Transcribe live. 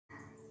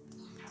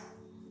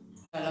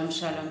Shalom,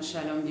 shalom,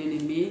 shalom,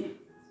 bien-aimé.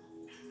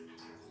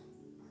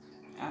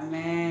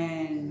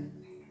 Amen.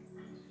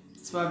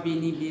 Sois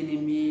béni,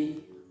 bien-aimé.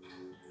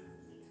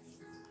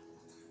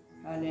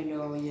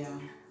 Alléluia.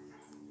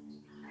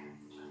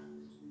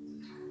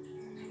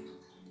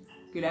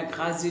 Que la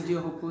grâce de Dieu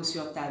repose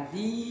sur ta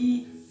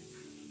vie.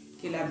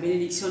 Que la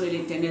bénédiction de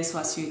l'Éternel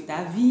soit sur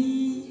ta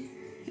vie.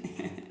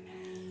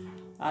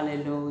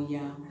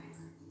 Alléluia.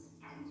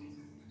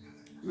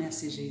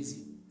 Merci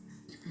Jésus.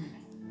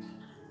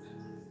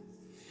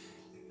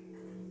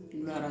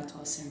 Gloire à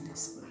toi,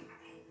 Saint-Esprit.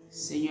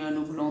 Seigneur,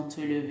 nous voulons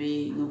te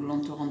lever, nous voulons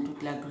te rendre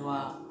toute la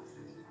gloire.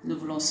 Nous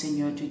voulons,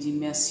 Seigneur, te dire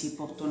merci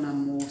pour ton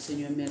amour.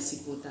 Seigneur,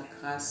 merci pour ta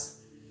grâce.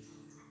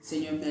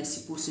 Seigneur,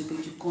 merci pour ce que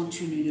tu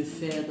continues de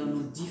faire dans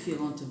nos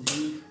différentes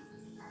vies.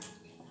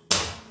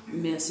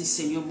 Merci,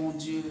 Seigneur, mon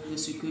Dieu, de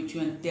ce que tu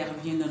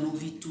interviens dans nos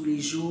vies tous les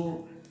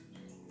jours.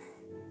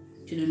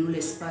 Tu ne nous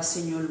laisses pas,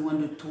 Seigneur, loin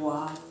de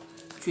toi.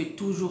 Tu es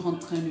toujours en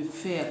train de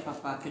faire,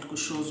 Papa, quelque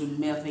chose de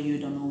merveilleux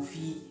dans nos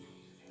vies.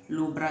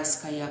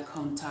 L'obraskaya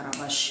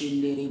kantaraba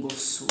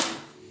shendereboso.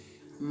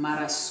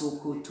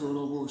 Marasoko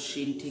torobo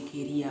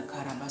shentekeria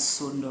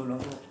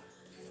karabasondolobo.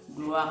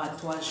 Gloire à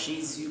toi,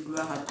 Jésus.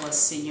 Gloire à toi,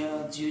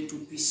 Seigneur, Dieu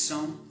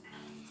Tout-Puissant.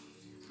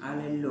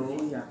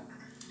 Alléluia.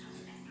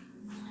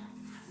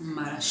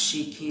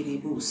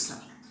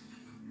 Marashekerebosa.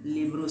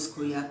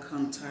 Lebroskoya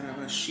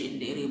kantaraba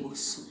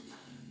shendereboso.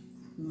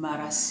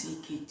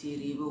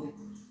 Marasiketerebo.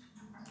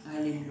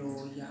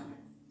 Alléluia.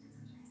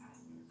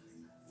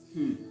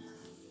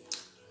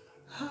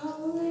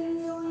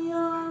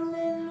 Alléluia,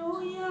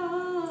 alléluia.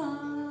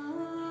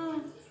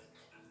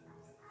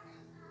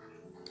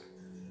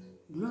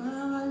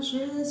 Gloire à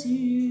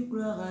Jésus,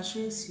 gloire à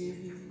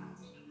Jésus.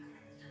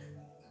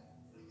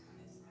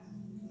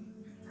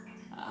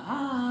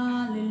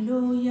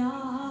 Alléluia.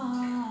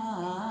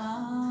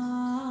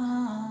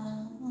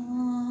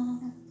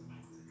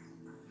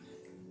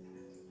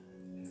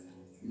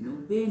 Nous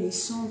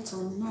bénissons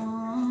ton nom.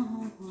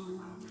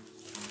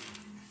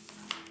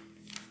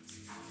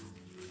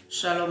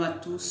 Shalom à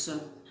tous.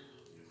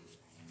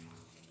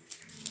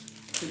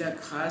 Que la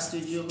grâce de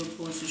Dieu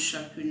repose sur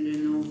chacune de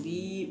nos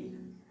vies.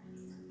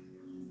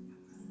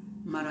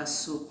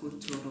 Marasoko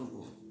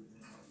Torobo.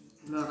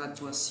 Gloire à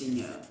toi,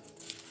 Seigneur.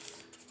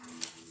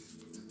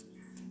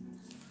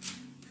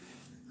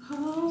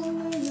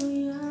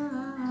 Alléluia.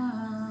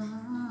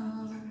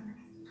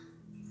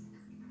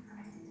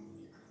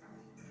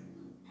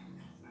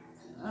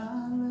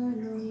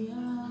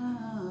 Alléluia.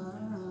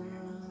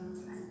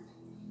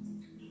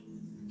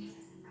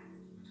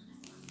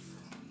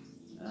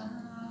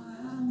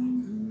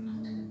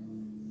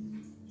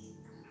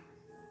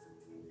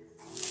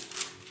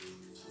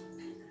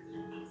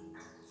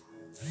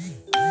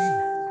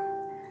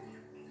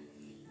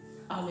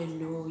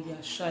 Alléluia.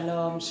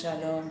 Shalom,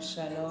 shalom,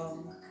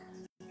 shalom.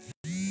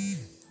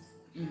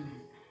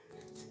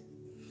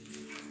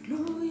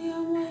 Gloria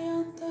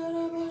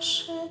mayantara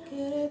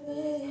bashekerebe.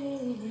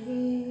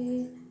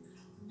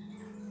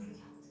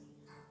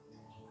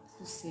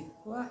 C'est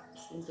quoi?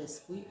 C'est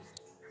l'esprit.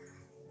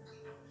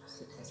 Je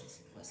sais pas si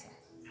c'est quoi ça.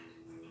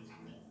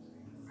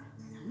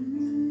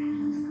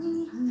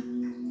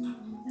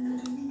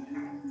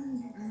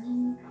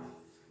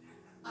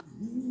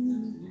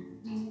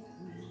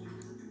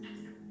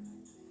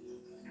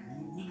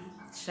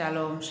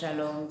 Shalom,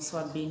 shalom,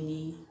 sois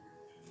béni.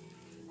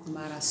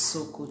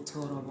 Marasoko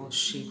torobo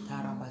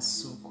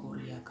tarabaso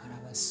koria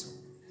karabaso.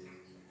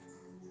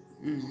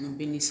 Nous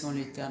bénissons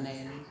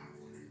l'Éternel.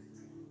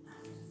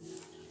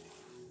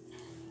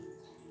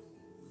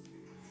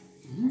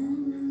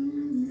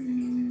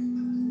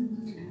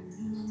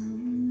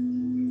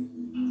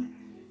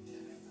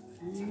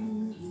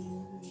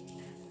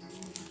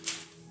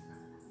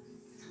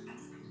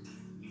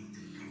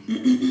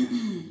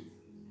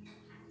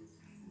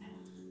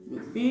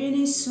 Nous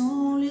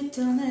bénissons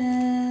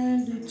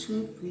l'Éternel de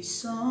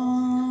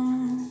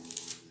Tout-Puissant.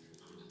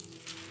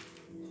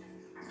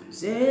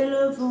 Nous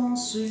élevons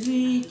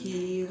celui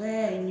qui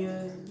règne.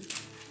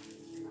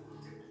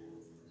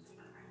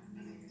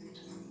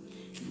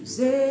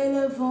 Nous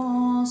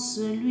élevons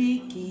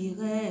celui qui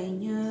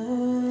règne.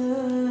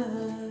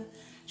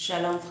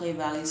 Shalom frère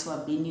Barry, sois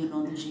béni au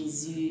nom de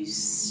Jésus.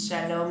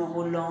 Shalom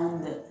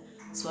Rolande,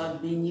 sois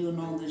béni au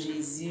nom de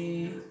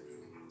Jésus.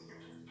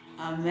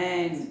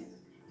 Amen.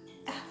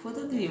 Faut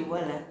que les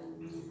voilà.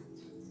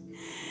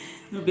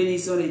 Nous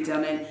bénissons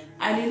l'Éternel.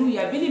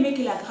 Alléluia. Bien-aimé,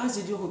 que la grâce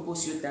de Dieu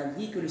repose sur ta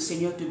vie, que le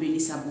Seigneur te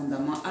bénisse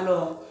abondamment.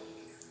 Alors,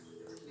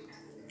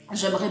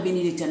 j'aimerais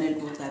bénir l'Éternel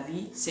pour ta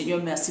vie.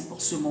 Seigneur, merci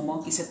pour ce moment,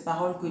 que cette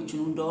parole que tu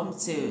nous donnes,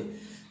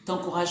 cet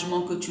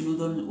encouragement que tu nous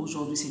donnes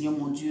aujourd'hui, Seigneur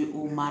mon Dieu,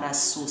 au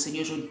Marasso.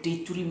 Seigneur, je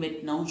détruis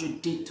maintenant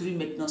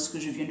ce que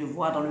je viens de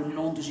voir dans le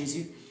nom de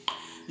Jésus.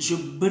 Je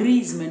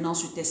brise maintenant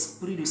cet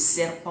esprit de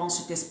serpent,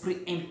 cet esprit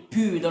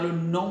impur dans le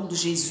nom de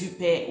Jésus,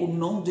 Père. Au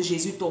nom de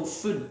Jésus, ton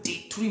feu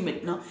détruit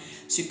maintenant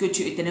ce que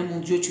tu, éternel mon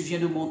Dieu, tu viens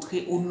de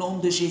montrer. Au nom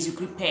de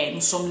Jésus-Christ, Père,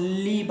 nous sommes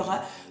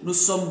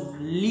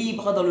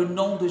libres dans le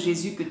nom de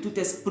Jésus. Que tout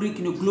esprit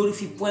qui ne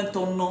glorifie point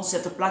ton nom,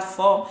 cette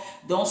plateforme,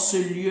 dans ce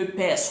lieu,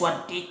 Père,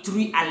 soit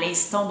détruit à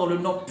l'instant dans le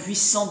nom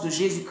puissant de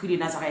Jésus-Christ de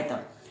Nazareth.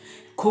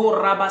 Je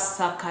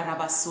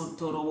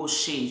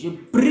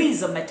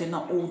brise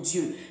maintenant, oh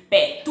Dieu,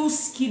 Père, tout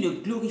ce qui ne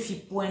glorifie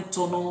point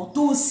ton nom,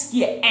 tout ce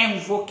qui est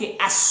invoqué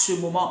à ce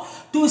moment,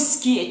 tout ce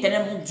qui,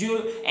 éternel mon Dieu,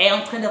 est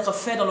en train d'être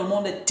fait dans le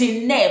monde des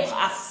ténèbres,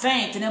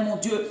 afin, éternel mon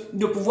Dieu,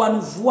 de pouvoir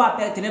nous voir,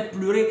 Père éternel,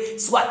 pleurer,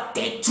 soit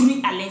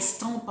détruit à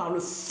l'instant par le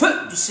feu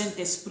du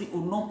Saint-Esprit au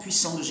nom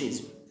puissant de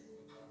Jésus.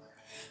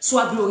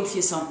 Sois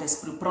glorifié,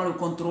 Saint-Esprit. Prends le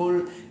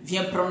contrôle.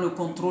 Viens prendre le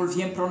contrôle.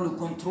 Viens prendre le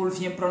contrôle.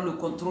 Viens prendre le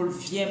contrôle.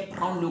 Viens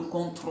prendre le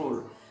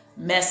contrôle.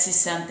 Merci,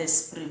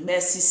 Saint-Esprit.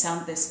 Merci,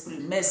 Saint-Esprit.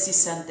 Merci,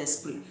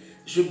 Saint-Esprit.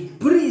 Je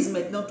brise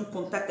maintenant tout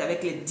contact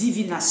avec les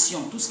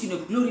divinations. Tout ce qui ne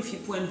glorifie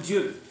point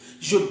Dieu.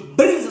 Je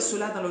brise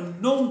cela dans le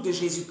nom de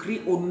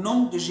Jésus-Christ. Au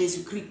nom de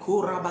Jésus-Christ.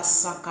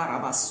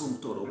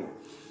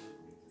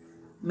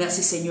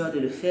 Merci, Seigneur, de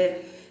le faire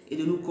et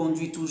de nous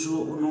conduire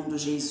toujours au nom de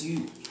Jésus.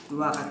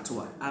 Gloire à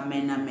toi.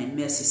 Amen, amen.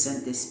 Merci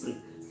Saint-Esprit.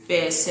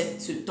 Père,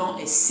 ce temps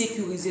est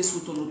sécurisé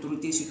sous ton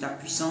autorité, sur ta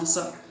puissance.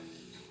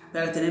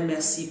 Père éternel,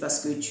 merci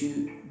parce que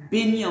tu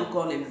bénis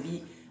encore les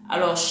vies.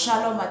 Alors,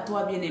 shalom à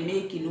toi,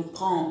 bien-aimé, qui nous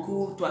prend en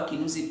cours, toi qui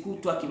nous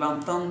écoutes, toi qui vas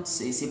entendre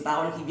ces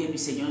paroles qui viennent du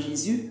Seigneur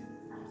Jésus.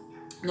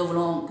 Nous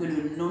voulons que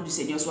le nom du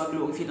Seigneur soit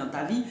glorifié dans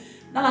ta vie,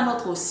 dans la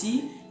nôtre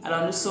aussi.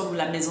 Alors, nous sommes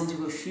la maison du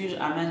refuge.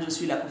 Amen. Je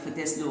suis la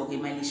prophétesse LOHORE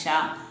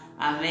Malisha.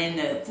 Amen,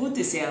 pour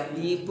te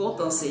servir, pour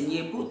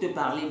t'enseigner, pour te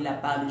parler de la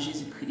part de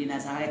Jésus-Christ de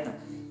Nazareth.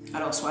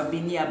 Alors, sois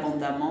béni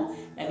abondamment.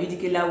 La Bible dit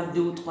que là où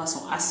 2 ou 3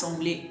 sont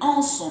assemblés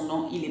en son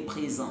nom, il est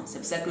présent. C'est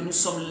pour ça que nous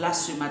sommes là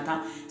ce matin.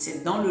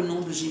 C'est dans le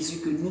nom de Jésus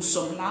que nous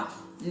sommes là.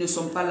 Nous ne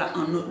sommes pas là,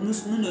 nous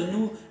ne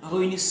nous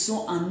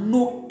réunissons en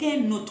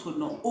aucun autre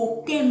nom.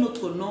 Aucun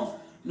autre nom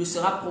ne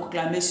sera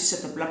proclamé sur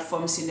cette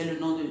plateforme, ce n'est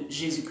le nom de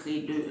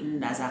Jésus-Christ de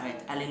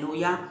Nazareth.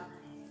 Alléluia.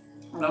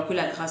 Alors que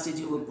la grâce de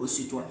Dieu repose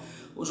sur toi.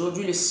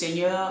 Aujourd'hui, le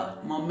Seigneur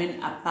m'emmène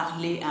à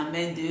parler,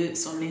 amen, de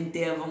son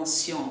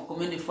intervention.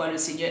 Combien de fois le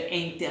Seigneur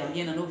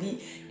intervient dans nos vies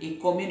et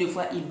combien de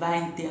fois il va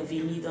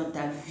intervenir dans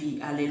ta vie.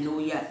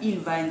 Alléluia, il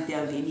va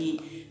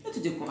intervenir. Ne te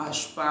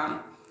décourage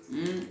pas.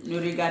 Ne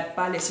regarde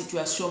pas les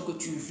situations que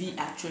tu vis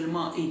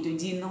actuellement et te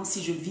dis non,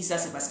 si je vis ça,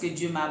 c'est parce que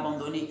Dieu m'a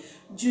abandonné.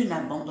 Dieu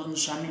n'abandonne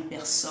jamais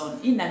personne.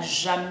 Il n'a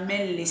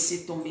jamais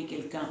laissé tomber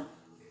quelqu'un.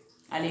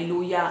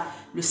 Alléluia.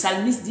 Le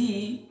psalmiste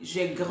dit,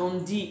 j'ai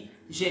grandi,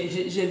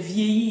 j'ai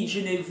vieilli, je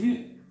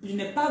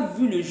n'ai pas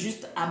vu le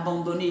juste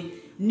abandonné,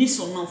 ni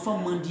son enfant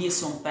mendier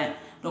son pain.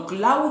 Donc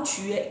là où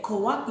tu es,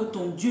 crois que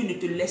ton Dieu ne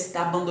te laisse,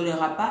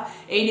 t'abandonnera pas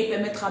et il ne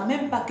permettra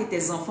même pas que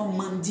tes enfants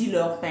mendient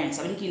leur pain.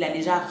 Ça veut dire qu'il a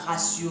déjà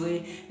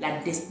rassuré la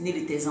destinée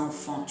de tes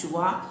enfants, tu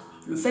vois.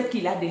 Le fait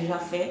qu'il a déjà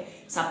fait,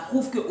 ça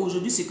prouve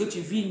qu'aujourd'hui, ce que tu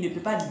vis ne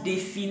peut pas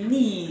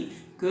définir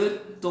que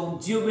ton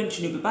Dieu,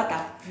 tu ne peux pas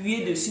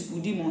t'appuyer dessus pour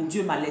dire mon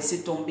Dieu m'a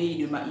laissé tomber,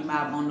 il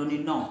m'a abandonné.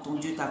 Non, ton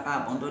Dieu ne t'a pas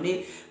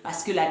abandonné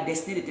parce que la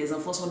destinée de tes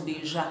enfants sont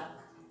déjà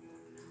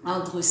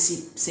entre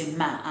ses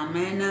mains.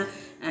 Amen.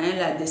 Hein,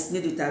 la destinée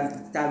de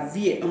ta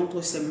vie est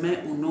entre ses mains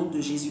au nom de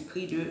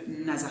Jésus-Christ de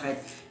Nazareth.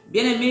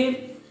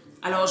 Bien-aimés,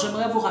 alors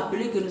j'aimerais vous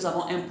rappeler que nous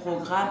avons un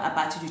programme à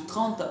partir du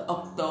 30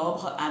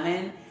 octobre.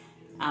 Amen.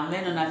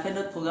 Amen. On a fait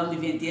notre programme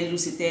de 21 jours.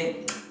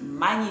 C'était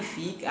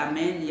magnifique.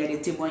 Amen. Il y a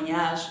des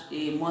témoignages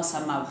et moi, ça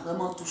m'a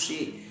vraiment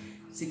touché.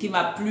 Ce qui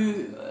m'a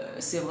plu,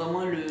 c'est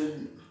vraiment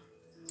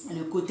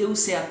le côté où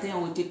certains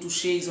ont été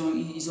touchés. Ils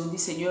ont dit,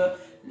 Seigneur,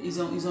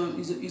 ils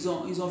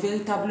ont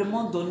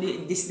véritablement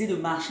décidé de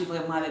marcher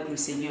vraiment avec le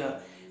Seigneur.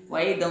 Vous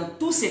voyez, dans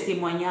tous ces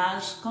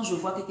témoignages, quand je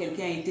vois que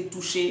quelqu'un a été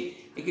touché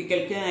et que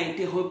quelqu'un a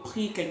été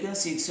repris, quelqu'un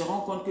se rend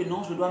compte que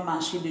non, je dois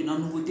marcher dans la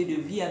nouveauté de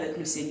vie avec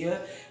le Seigneur,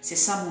 c'est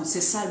ça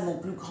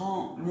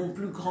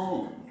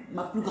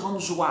ma plus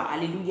grande joie.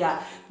 Alléluia.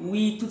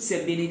 Oui, toutes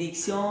ces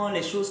bénédictions,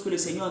 les choses que le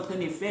Seigneur est en train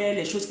de faire,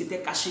 les choses qui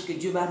étaient cachées que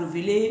Dieu va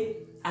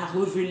révéler,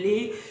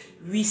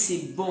 oui,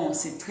 c'est bon,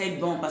 c'est très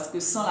bon, parce que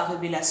sans la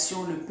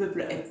révélation, le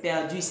peuple est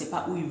perdu, il ne sait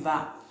pas où il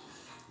va.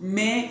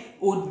 Mais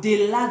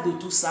au-delà de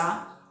tout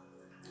ça,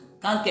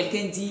 quand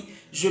quelqu'un dit,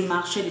 je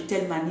marchais de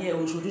telle manière,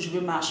 aujourd'hui je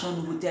veux marcher en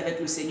nouveauté avec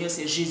le Seigneur,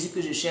 c'est Jésus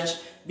que je cherche.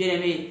 Bien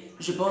aimé,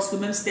 je pense que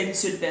même si c'était une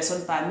seule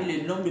personne parmi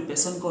le nombre de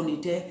personnes qu'on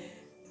était,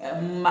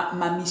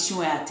 ma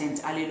mission est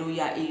atteinte.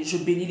 Alléluia. Et je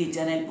bénis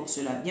l'Éternel pour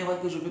cela. Bien vrai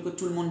que je veux que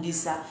tout le monde dise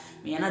ça,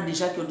 mais il y en a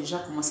déjà qui ont déjà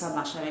commencé à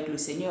marcher avec le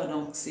Seigneur.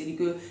 Donc c'est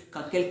que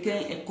quand quelqu'un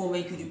est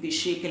convaincu du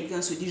péché,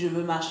 quelqu'un se dit je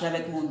veux marcher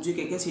avec mon Dieu,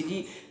 quelqu'un se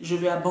dit je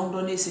veux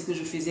abandonner ce que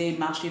je faisais et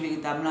marcher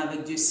véritablement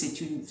avec Dieu,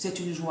 c'est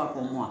une joie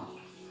pour moi.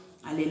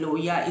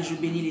 Alléluia. Et je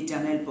bénis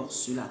l'Éternel pour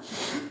cela.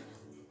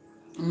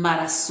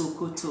 Merci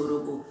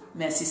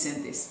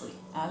Saint-Esprit.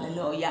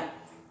 Alléluia.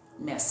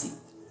 Merci.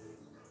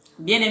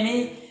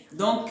 Bien-aimés,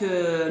 donc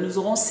nous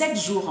aurons 7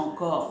 jours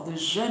encore de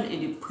jeûne et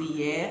de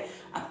prière.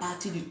 à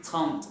partir du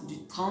 30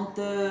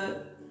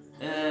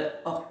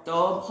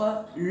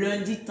 octobre,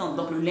 lundi 30,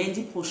 donc le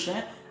lundi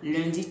prochain,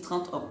 lundi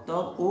 30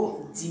 octobre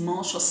au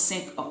dimanche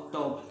 5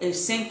 octobre,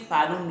 5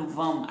 pardon,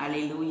 novembre,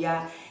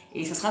 alléluia.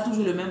 Et ce sera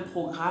toujours le même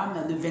programme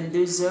de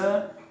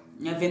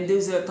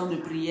 22h temps de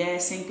prière,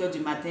 5h du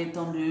matin,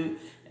 temps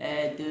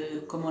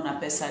comment on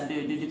appelle ça,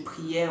 de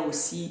prière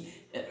aussi,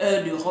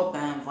 heure d'Europe,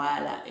 hein,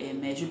 voilà.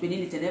 Mais je bénis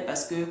l'Éternel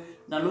parce que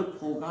dans l'autre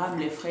programme,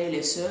 les frères et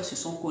les sœurs se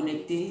sont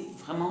connectés,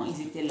 vraiment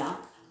ils étaient là.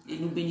 Et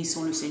nous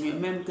bénissons le Seigneur,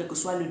 même quel que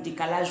soit le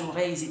décalage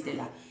horaire, ils étaient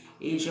là.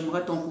 Et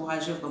j'aimerais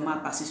t'encourager vraiment à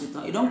passer ce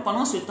temps. Et donc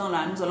pendant ce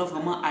temps-là, nous allons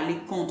vraiment aller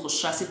contre,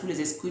 chasser tous les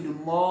esprits de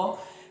mort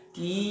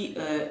qui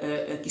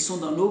sont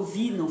dans nos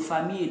vies, nos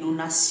familles et nos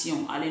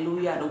nations.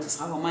 Alléluia. Donc ce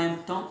sera vraiment un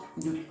temps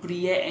de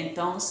prière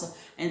intense,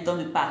 un temps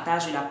de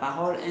partage de la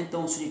parole, un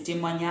temps aussi de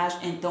témoignage,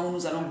 un temps où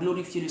nous allons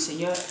glorifier le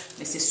Seigneur.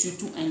 Mais c'est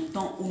surtout un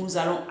temps où nous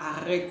allons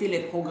arrêter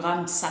les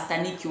programmes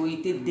sataniques qui ont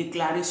été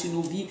déclarés sur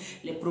nos vies,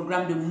 les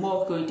programmes de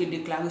mort qui ont été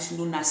déclarés sur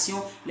nos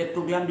nations, les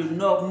programmes de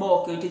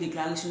mort qui ont été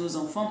déclarés sur nos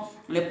enfants,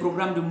 les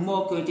programmes de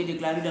mort qui ont été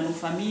déclarés dans nos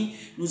familles.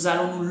 Nous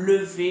allons nous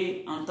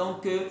lever en tant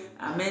que,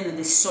 amen,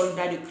 des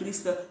soldats de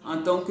Christ, en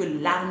tant que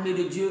l'armée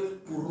de Dieu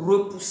pour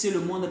repousser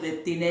le monde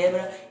des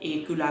ténèbres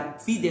et que la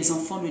vie des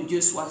enfants de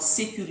Dieu soit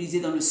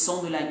sécurisée dans le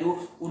sang de l'agneau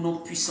au nom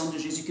puissant de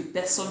Jésus. Que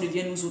personne ne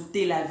vienne nous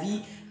ôter la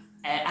vie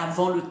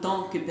avant le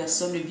temps, que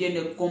personne ne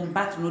vienne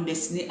combattre nos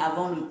destinées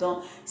avant le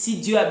temps. Si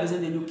Dieu a besoin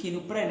de nous, qu'il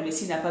nous prenne, mais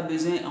s'il n'a pas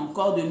besoin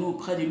encore de nous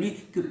auprès de lui,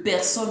 que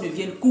personne ne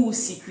vienne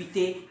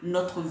court-circuiter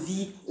notre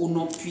vie au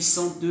nom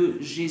puissant de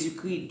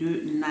Jésus-Christ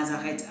de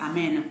Nazareth.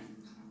 Amen.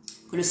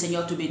 Que le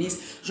Seigneur te bénisse.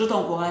 Je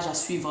t'encourage à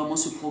suivre vraiment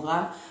ce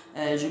programme.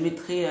 Je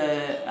mettrai,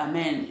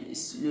 amen,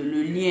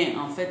 le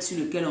lien en fait sur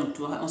lequel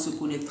on se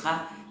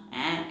connectera,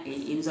 hein,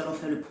 et nous allons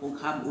faire le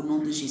programme au nom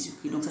de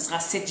Jésus-Christ. Donc ça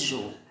sera 7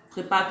 jours.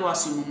 Prépare-toi à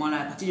ce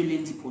moment-là, à partir de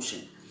lundi prochain.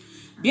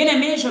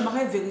 Bien-aimé,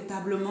 j'aimerais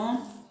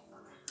véritablement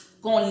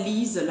qu'on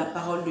lise la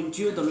parole de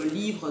Dieu dans le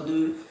livre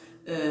de...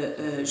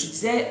 je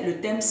disais, le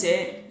thème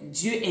c'est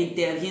Dieu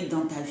intervient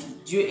dans ta vie.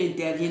 Dieu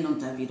intervient dans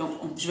ta vie. Donc,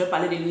 je vais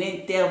parler de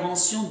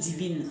l'intervention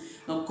divine.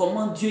 Donc,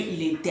 comment Dieu,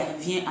 il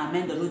intervient,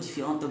 amen, dans nos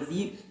différentes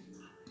vies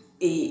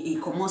et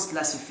comment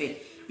cela se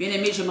fait.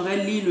 Bien-aimé,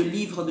 j'aimerais lire le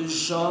livre de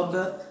Job,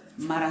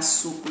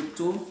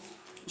 Marasokoto.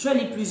 Je vais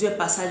lire plusieurs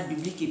passages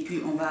bibliques et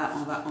puis on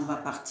va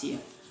partir.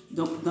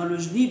 Donc, dans le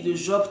livre de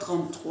Job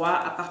 33,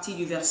 à partir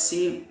du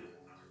verset,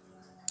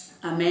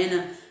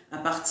 amen, à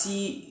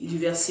partir du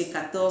verset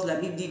 14, la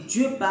Bible dit,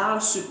 Dieu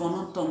parle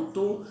cependant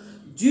tantôt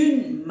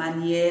d'une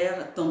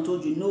manière, tantôt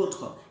d'une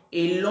autre,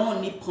 et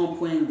l'on n'y prend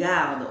point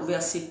garde. Au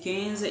verset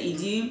 15, il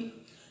dit,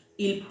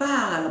 il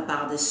parle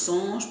par des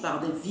songes, par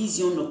des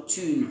visions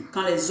nocturnes,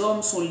 quand les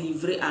hommes sont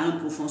livrés à un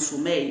profond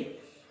sommeil,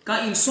 quand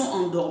ils sont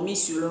endormis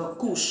sur leur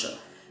couche.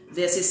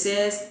 Verset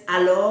 16,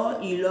 alors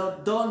il leur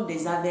donne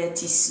des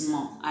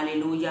avertissements.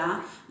 Alléluia.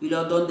 Il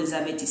leur donne des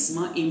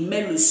avertissements et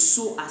met le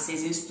sceau à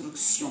ses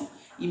instructions.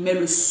 Il met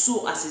le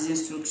sceau à ses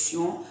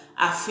instructions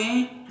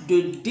afin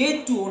de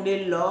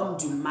détourner l'homme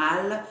du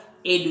mal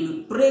et de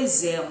le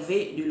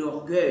préserver de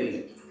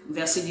l'orgueil.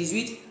 Verset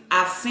 18,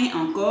 afin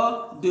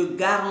encore de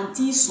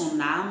garantir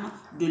son âme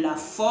de la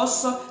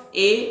force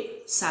et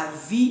sa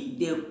vie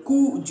des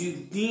coups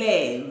du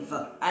glaive.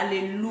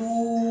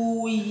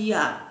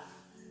 Alléluia.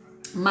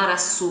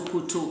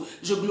 Marasokoto,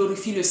 je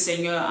glorifie le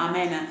Seigneur,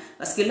 amen.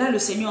 Parce que là, le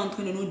Seigneur est en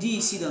train de nous dire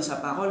ici dans sa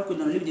parole, que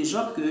dans le livre de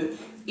Job,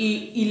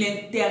 qu'il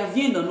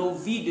intervient dans nos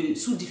vies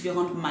sous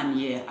différentes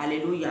manières.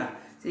 Alléluia.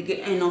 C'est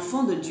qu'un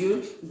enfant de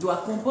Dieu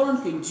doit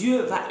comprendre que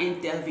Dieu va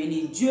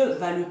intervenir, Dieu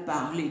va lui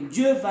parler,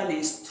 Dieu va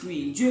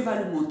l'instruire, Dieu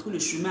va lui montrer le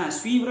chemin à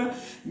suivre,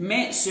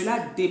 mais cela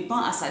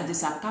dépend de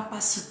sa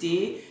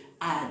capacité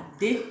à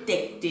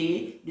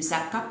détecter, de sa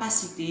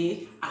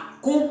capacité à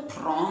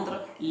comprendre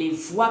les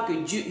voies que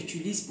Dieu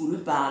utilise pour lui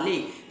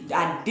parler,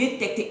 à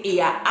détecter et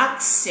à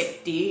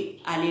accepter,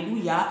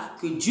 alléluia,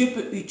 que Dieu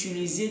peut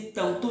utiliser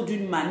tantôt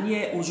d'une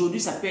manière, aujourd'hui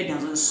ça peut être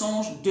dans un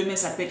songe, demain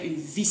ça peut être une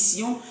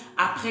vision,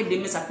 après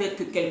demain ça peut être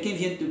que quelqu'un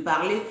vienne te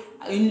parler,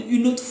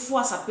 une autre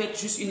fois ça peut être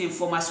juste une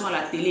information à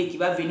la télé qui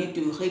va venir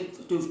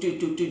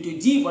te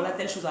dire voilà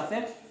telle chose à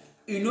faire.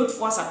 Une autre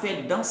fois, ça peut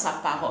être dans sa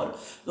parole.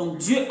 Donc,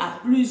 Dieu a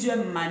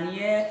plusieurs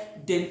manières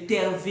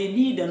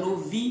d'intervenir dans nos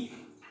vies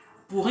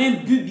pour un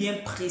but bien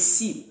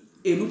précis.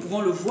 Et nous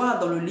pouvons le voir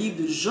dans le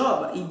livre de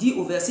Job. Il dit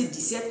au verset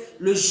 17,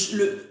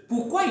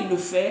 pourquoi il le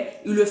fait?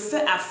 Il le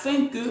fait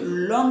afin que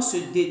l'homme se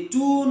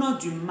détourne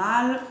du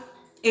mal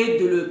et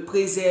de le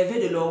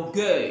préserver de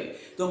l'orgueil.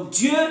 Donc,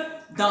 Dieu,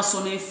 dans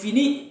son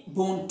infinie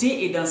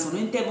bonté et dans son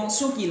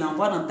intervention qu'il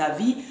envoie dans ta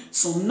vie,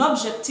 son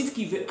objectif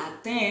qu'il veut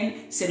atteindre,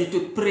 c'est de te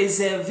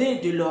préserver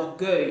de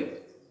l'orgueil.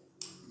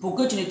 Pour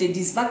que tu ne te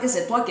dises pas que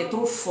c'est toi qui es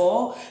trop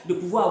fort de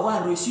pouvoir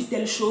avoir reçu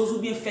telle chose ou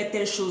bien fait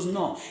telle chose.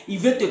 Non, il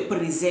veut te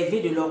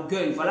préserver de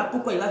l'orgueil. Voilà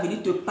pourquoi il va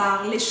venir te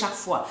parler chaque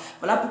fois.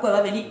 Voilà pourquoi il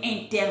va venir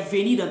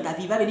intervenir dans ta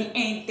vie. Il va venir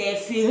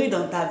interférer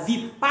dans ta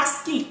vie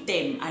parce qu'il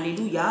t'aime.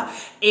 Alléluia.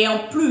 Et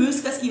en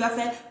plus, qu'est-ce qu'il va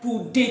faire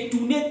pour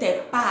détourner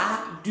tes pas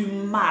du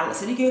mal?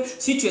 C'est-à-dire que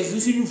si tu es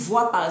sous une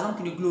voie, par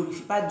exemple, qui ne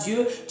glorifie pas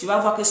Dieu, tu vas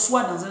voir que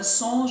soit dans un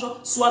songe,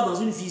 soit dans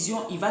une vision,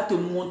 il va te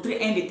montrer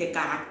un de tes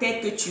caractères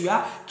que tu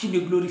as qui ne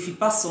glorifie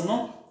pas son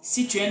nom.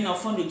 Si tu es un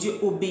enfant de Dieu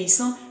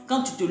obéissant,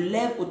 quand tu te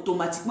lèves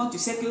automatiquement, tu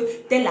sais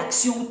que telle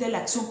action ou telle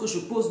action que je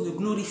pose ne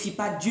glorifie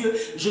pas Dieu.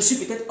 Je suis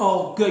peut-être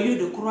orgueilleux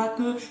de croire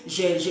que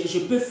je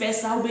peux faire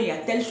ça, ou bien il y a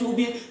telle chose, ou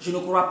bien je ne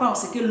crois pas en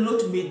ce que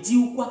l'autre me dit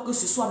ou quoi que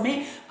ce soit. Mais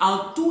en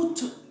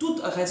toute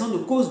raison de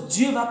cause,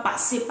 Dieu va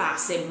passer par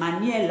ces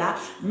manières-là,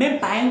 même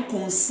par un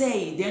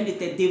conseil d'un de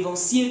tes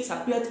dévanciers. Ça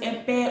peut être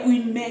un père ou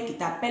une mère qui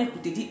t'appelle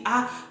pour te dire,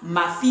 ah,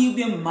 ma fille ou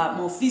bien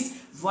mon fils,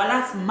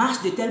 voilà,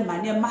 marche de telle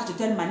manière, marche de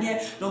telle manière.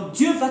 Donc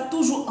Dieu va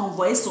toujours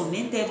envoyer son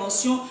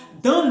intervention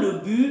dans le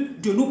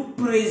but de nous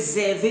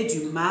préserver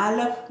du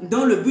mal,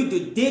 dans le but de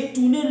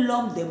détourner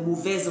l'homme des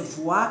mauvaises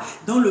voies,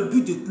 dans le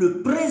but de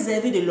le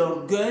préserver de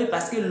l'orgueil,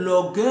 parce que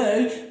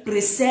l'orgueil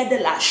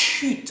précède la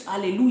chute.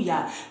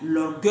 Alléluia.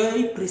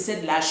 L'orgueil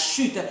précède la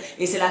chute.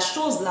 Et c'est la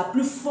chose la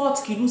plus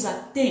forte qui nous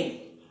atteint.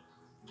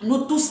 Nous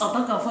tous, en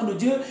tant qu'enfants de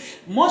Dieu,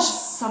 moi,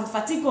 ça me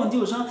fatigue quand on dit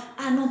aux gens,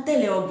 ah non,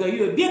 tel est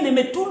orgueilleux. Bien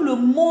aimé, tout le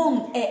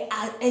monde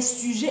est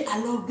sujet à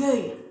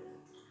l'orgueil.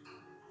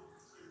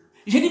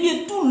 Je dis bien,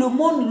 tout le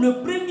monde,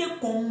 le premier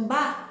combat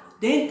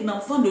d'un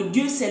enfant de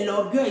Dieu, c'est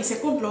l'orgueil,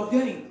 c'est contre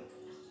l'orgueil.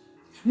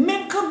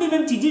 Même quand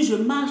même tu dis, je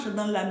marche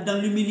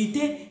dans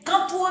l'humilité,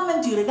 quand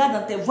toi-même tu regardes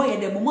dans tes voies, il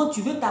y a des moments où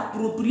tu veux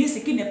t'approprier ce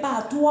qui n'est pas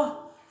à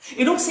toi.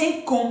 Et donc, c'est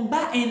un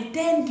combat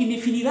interne qui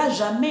ne finira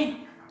jamais.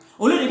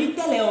 Au lieu de dire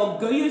tel est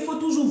orgueilleux, il faut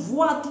toujours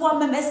voir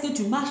toi-même, est-ce que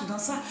tu marches dans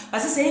ça?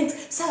 Parce que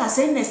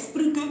c'est un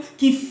esprit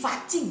qui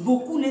fatigue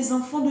beaucoup les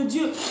enfants de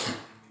Dieu.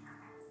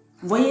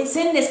 Vous voyez,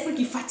 c'est un esprit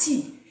qui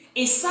fatigue.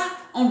 Et ça,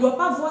 on ne doit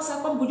pas voir ça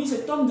comme vous dites,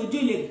 cet homme de Dieu,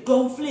 il est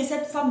gonflé,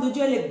 cette femme de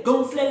Dieu, elle est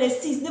gonflée, les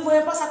six. Ne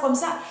voyez pas ça comme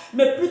ça.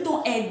 Mais plutôt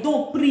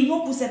aidons,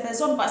 prions pour ces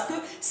personnes parce que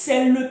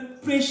c'est le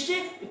péché,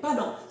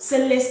 pardon,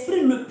 c'est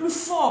l'esprit le plus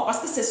fort. Parce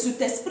que c'est cet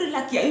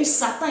esprit-là qui a eu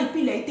Satan et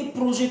puis il a été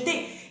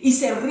projeté. Il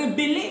s'est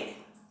rébellé.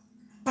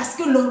 Parce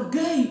que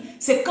l'orgueil,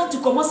 c'est quand tu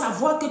commences à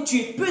voir que tu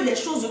es peu des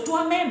choses de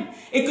toi-même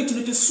et que tu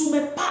ne te soumets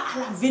pas à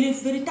la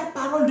véritable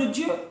parole de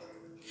Dieu.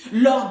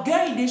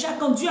 L'orgueil, déjà,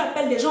 quand Dieu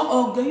appelle des gens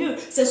orgueilleux,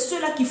 c'est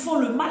ceux-là qui font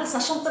le mal,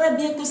 sachant très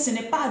bien que ce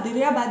n'est pas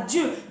agréable à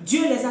Dieu.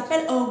 Dieu les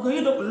appelle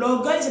orgueilleux. Donc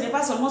l'orgueil, ce n'est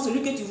pas seulement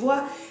celui que tu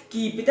vois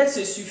qui peut-être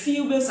se suffit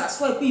ou bien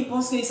s'assoit et puis il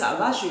pense que ça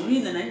va chez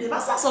lui. Ce n'est pas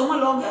ça seulement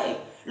l'orgueil.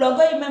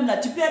 L'orgueil même là,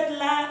 tu peux être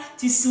là,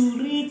 tu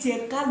souris, tu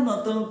es calme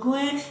dans ton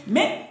coin,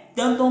 mais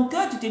dans ton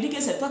cœur, tu te dis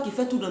que c'est toi qui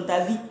fais tout dans ta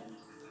vie.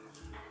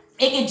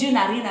 Et que Dieu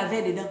n'a rien à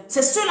faire dedans.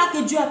 C'est ceux-là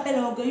que Dieu appelle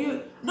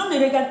orgueilleux. Donc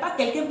ne regarde pas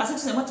quelqu'un parce que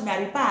tout simplement tu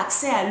n'arrives pas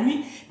accès à lui.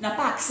 Tu n'as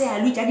pas accès à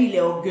lui, tu as dit il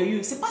est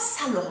orgueilleux. Ce n'est pas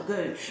ça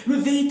l'orgueil. Le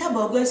véritable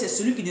orgueil, c'est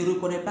celui qui ne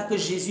reconnaît pas que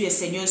Jésus est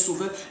Seigneur,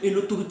 Sauveur et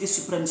l'autorité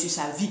suprême sur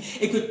sa vie.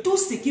 Et que tout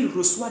ce qu'il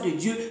reçoit de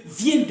Dieu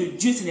vient de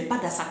Dieu. Ce n'est pas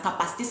dans sa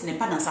capacité, ce n'est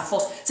pas dans sa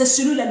force. C'est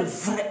celui-là le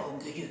vrai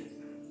orgueilleux.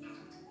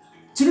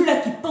 Celui-là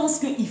qui pense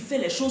qu'il fait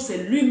les choses, c'est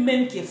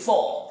lui-même qui est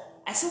fort.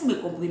 Est-ce que vous me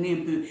comprenez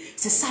un peu?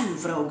 C'est ça le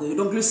vrai orgueil.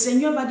 Donc le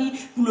Seigneur va dire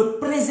pour le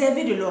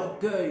préserver de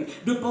l'orgueil,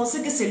 de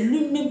penser que c'est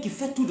lui-même qui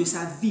fait tout de sa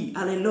vie.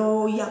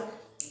 Alléluia.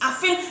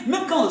 Afin,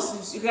 même quand,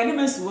 regardez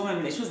même souvent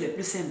même les choses les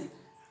plus simples.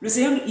 Le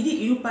Seigneur,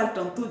 il nous parle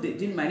tantôt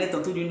d'une manière,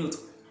 tantôt d'une autre.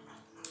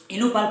 Il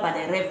nous parle pas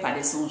des rêves, pas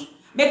des songes.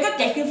 Mais quand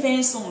quelqu'un fait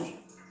un songe,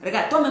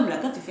 regarde, toi-même là,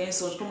 quand tu fais un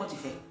songe, comment tu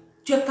fais?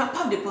 Tu es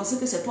capable de penser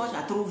que c'est toi qui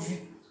as trop vu.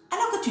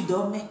 Alors que tu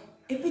dormais,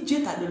 et puis Dieu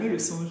t'a donné le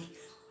songe.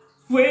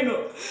 Vous voyez, non?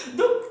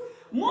 Donc,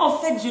 moi, en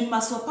fait, je ne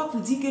m'assois pas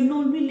pour dire que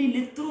non, lui, il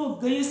est trop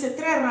orgueilleux. C'est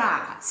très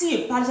rare. Si je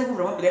parle, c'est que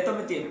vraiment, peut-être,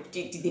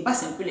 tu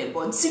dépasses un peu les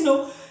bonnes.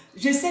 Sinon,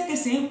 je sais que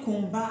c'est un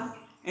combat.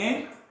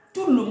 Hein?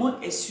 Tout le monde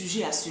est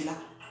sujet à cela.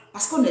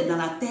 Parce qu'on est dans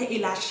la terre et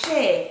la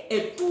chair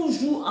est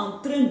toujours en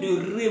train de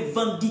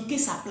revendiquer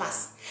sa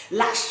place.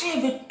 La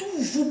chair veut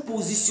toujours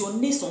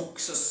positionner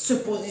se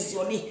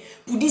positionner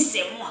pour dire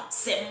c'est moi,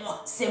 c'est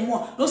moi, c'est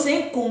moi. Donc, c'est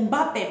un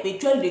combat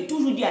perpétuel de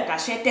toujours dire à ta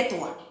chair,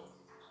 tais-toi.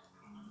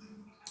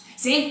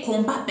 C'est un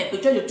combat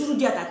perpétuel de toujours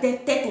dire à ta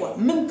tête, tais-toi.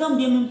 Même quand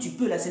bien même tu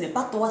peux, là, ce n'est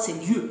pas toi, c'est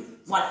Dieu.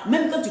 Voilà.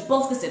 Même quand tu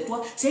penses que c'est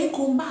toi, c'est un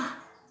combat.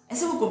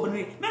 Est-ce que vous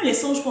comprenez? Même les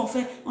songes qu'on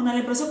fait, on a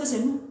l'impression que c'est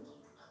nous.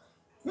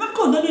 Même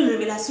quand on donne une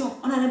révélation,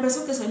 on a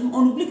l'impression que c'est nous.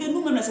 On oublie que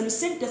nous-mêmes, c'est le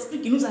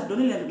Saint-Esprit qui nous a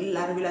donné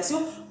la révélation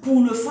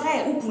pour le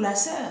frère ou pour la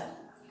sœur.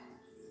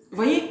 Vous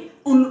voyez?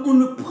 On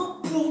le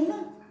prend pour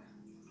nous.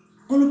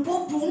 On le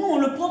prend pour nous, on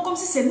le prend comme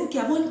si c'est nous qui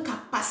avons une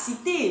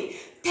capacité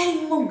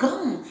tellement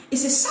grande. Et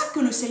c'est ça que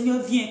le Seigneur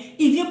vient.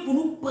 Il vient pour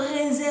nous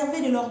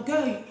préserver de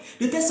l'orgueil.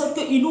 De telle sorte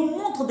qu'il nous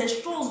montre des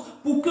choses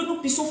pour que nous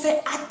puissions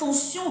faire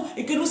attention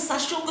et que nous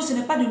sachions que ce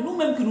n'est pas de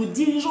nous-mêmes que nous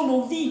dirigeons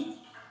nos vies.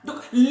 Donc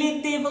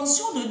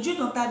l'intervention de Dieu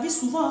dans ta vie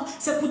souvent,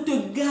 c'est pour te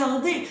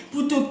garder,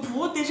 pour te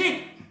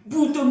protéger.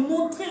 pour te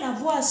montrer la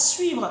voie à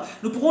suivre.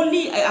 Nous pourrons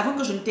lire, avant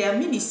que je ne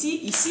termine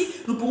ici,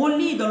 nous pourrons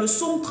lire dans le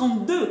psaume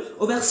 32,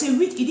 au verset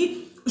 8, qui dit,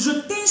 je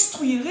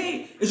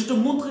t'instruirai et je te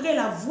montrerai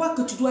la voie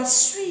que tu dois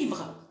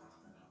suivre.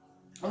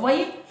 Vous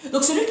voyez?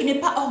 Donc celui qui n'est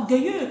pas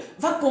orgueilleux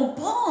va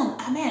comprendre,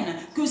 amen,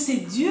 que c'est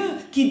Dieu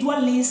qui doit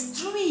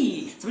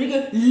l'instruire. Ça veut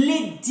dire que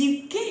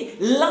l'éduquer,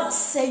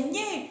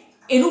 l'enseigner.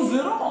 Et nous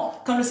verrons,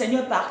 quand le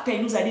Seigneur partait,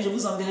 il nous a dit, je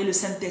vous enverrai le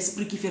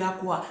Saint-Esprit qui fera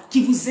quoi?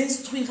 Qui vous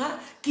instruira,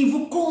 qui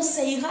vous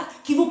conseillera,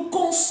 qui vous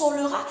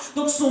consolera.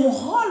 Donc son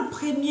rôle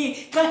premier,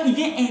 quand il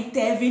vient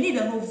intervenir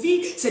dans nos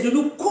vies, c'est de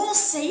nous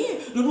conseiller,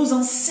 de nous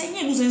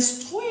enseigner, nous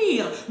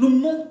instruire, nous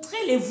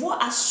montrer les voies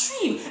à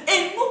suivre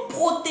et nous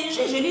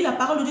protéger. J'ai lu la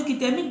parole de Dieu qui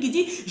termine, qui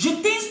dit, je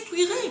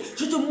t'instruirai,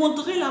 je te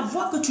montrerai la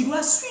voie que tu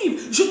dois suivre,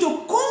 je te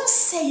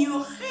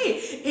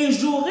conseillerai et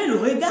j'aurai le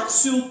regard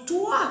sur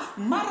toi.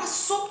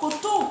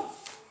 Marasokoto.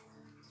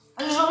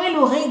 J'aurai le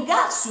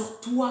regard sur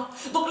toi.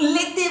 Donc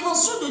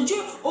l'intervention de Dieu,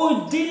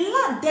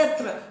 au-delà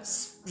d'être,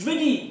 je veux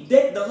dire,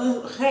 d'être dans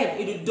un rêve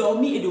et de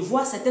dormir et de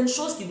voir certaines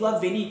choses qui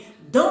doivent venir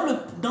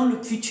dans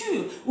le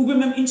futur, ou bien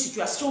même une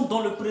situation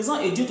dans le présent,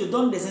 et Dieu te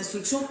donne des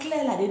instructions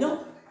claires là-dedans.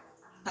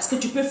 Parce que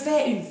tu peux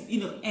faire,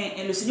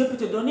 le Seigneur peut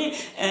te donner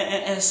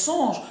un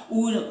songe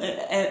ou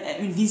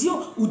une vision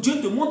où Dieu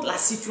te montre la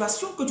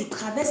situation que tu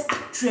traverses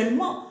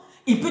actuellement.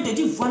 Il peut te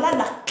dire, voilà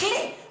la clé.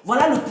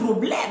 Voilà le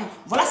problème,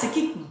 voilà ce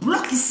qui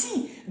bloque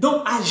ici.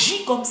 Donc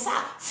agis comme ça,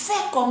 fais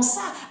comme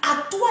ça.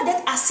 À toi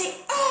d'être assez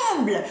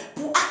humble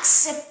pour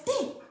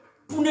accepter,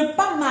 pour ne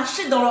pas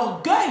marcher dans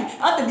l'orgueil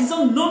en te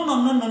disant non, non,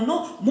 non, non,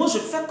 non, moi je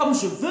fais comme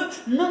je veux,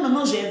 non, non,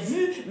 non, j'ai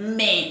vu,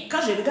 mais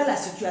quand je regarde la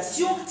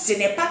situation, ce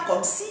n'est pas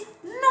comme si,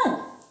 non.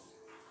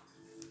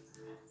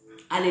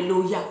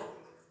 Alléluia.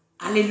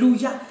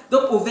 Alléluia.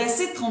 Donc au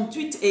verset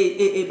 38,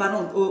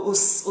 pardon, au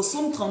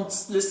psaume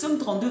 30, le psaume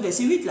 32,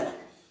 verset 8 là,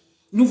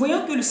 nous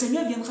voyons que le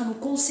Seigneur viendra nous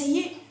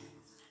conseiller.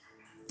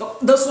 Donc,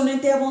 dans son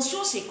intervention,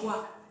 c'est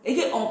quoi? Et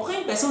qu'on prend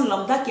une personne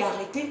lambda qui est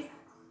arrêtée,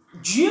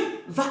 Dieu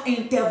va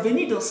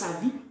intervenir dans sa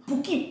vie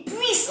pour qu'il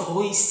puisse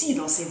réussir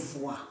dans ses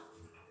voies.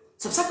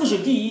 C'est pour ça que je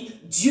dis,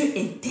 Dieu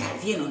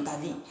intervient dans ta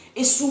vie.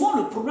 Et souvent,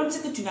 le problème,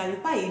 c'est que tu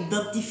n'arrives pas à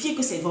identifier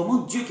que c'est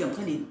vraiment Dieu qui est en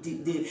train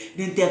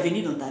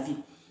d'intervenir dans ta vie.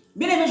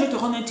 Bien aimé, je te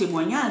rends un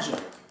témoignage.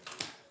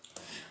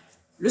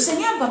 Le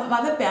Seigneur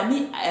m'avait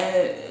permis,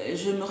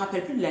 je ne me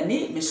rappelle plus de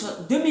l'année, mais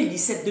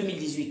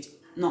 2017-2018.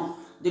 Non,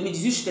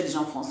 2018, j'étais déjà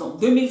en France. Donc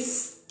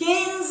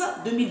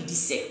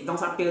 2015-2017, dans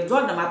sa période,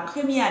 dans ma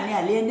première année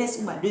à l'ENS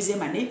ou ma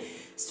deuxième année,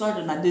 soit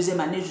de ma deuxième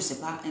année, je ne sais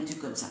pas, un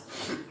truc comme ça.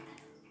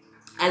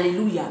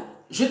 Alléluia.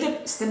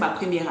 C'était ma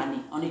première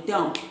année. On était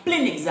en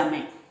plein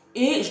examen.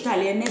 Et j'étais à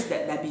l'ENS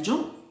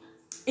d'Abidjan.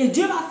 Et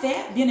Dieu m'a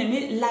fait, bien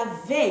aimé, la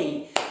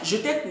veille,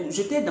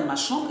 j'étais dans ma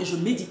chambre et je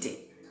méditais.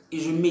 Et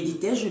je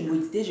méditais, je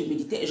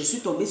méditais, et je suis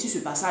tombée sur ce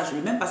passage,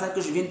 le même passage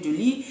que je viens de te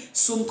lire,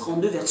 Psaume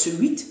 32, verset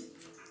 8.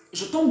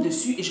 Je tombe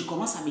dessus et je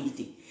commence à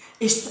méditer.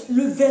 Et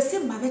le verset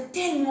m'avait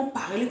tellement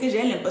parlé que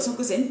j'ai l'impression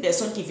que c'est une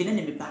personne qui venait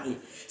de me parler.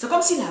 C'est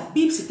comme si la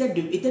Bible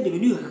était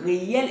devenue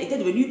réelle, était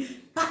devenue,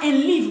 pas un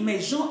livre,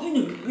 mais genre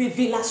une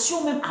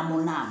révélation même à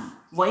mon âme.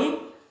 Vous voyez?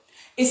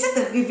 Et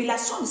cette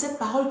révélation de cette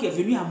parole qui est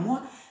venue à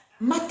moi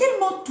m'a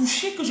tellement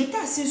touchée que j'étais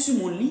assise sur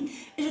mon lit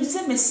et je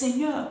disais, mais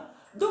Seigneur,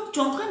 donc tu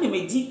es en train de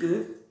me dire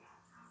que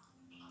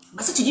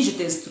parce que tu dis, je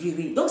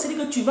t'instruirai. Donc,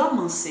 c'est-à-dire que tu vas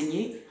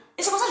m'enseigner.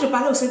 Et c'est pour ça que je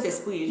parlais au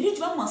Saint-Esprit. Je dis, tu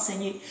vas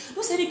m'enseigner.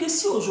 Donc, c'est-à-dire que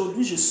si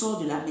aujourd'hui, je sors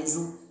de la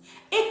maison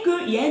et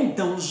qu'il y a un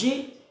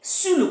danger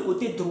sur le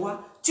côté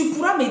droit, tu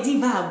pourras me dire,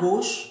 va à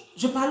gauche.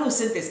 Je parlais au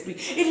Saint-Esprit.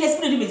 Et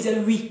l'Esprit de Dieu me disait,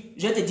 oui,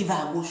 je vais te dire,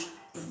 va à gauche.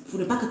 Pour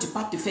ne pas que tu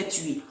partes te faire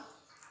tuer.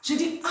 Je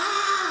dis, ah!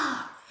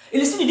 Et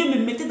l'Esprit de Dieu me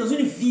mettait dans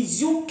une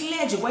vision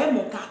claire. Je voyais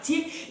mon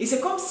quartier. Et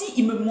c'est comme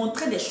s'il me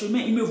montrait des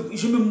chemins.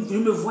 Je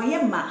me voyais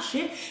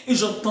marcher. Et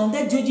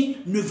j'entendais Dieu dire,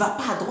 ne va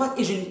pas à droite.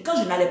 Et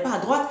quand je n'allais pas à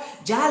droite,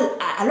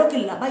 alors que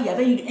là-bas, il y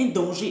avait un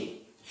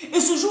danger. Et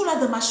ce jour-là,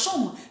 dans ma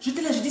chambre,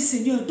 j'étais là, je dis,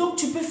 Seigneur, donc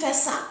tu peux faire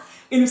ça?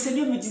 Et le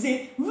Seigneur me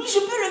disait, oui, je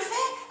peux le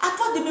faire. À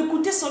toi de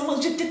m'écouter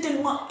seulement. J'étais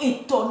tellement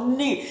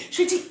étonnée.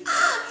 Je dis,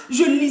 ah,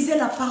 je lisais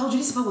la parole. Je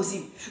dis, c'est pas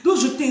possible. Donc,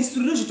 je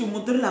t'instruirai, je te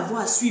montrerai la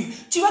voie à suivre.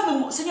 Tu vas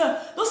me... Seigneur,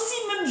 donc si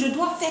même je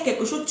dois faire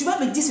quelque chose, tu vas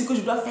me dire ce que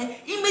je dois faire.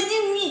 Il me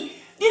dit oui.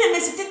 Mais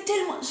c'était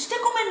tellement... J'étais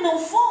comme un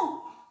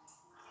enfant.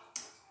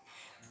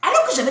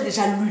 Alors que j'avais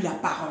déjà lu la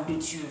parole de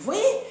Dieu, vous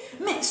voyez?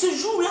 Mais ce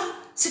jour-là,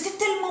 c'était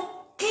tellement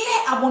clair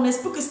à mon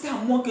esprit que c'était à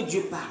moi que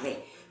Dieu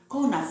parlait.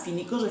 Quand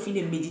j'ai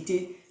fini de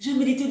méditer, j'ai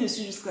médité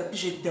dessus jusqu'à puis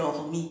j'ai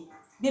dormi.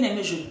 Bien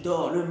aimé, je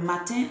dors. Le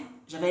matin,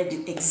 j'avais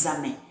des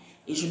examens.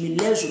 Et je me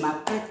lève, je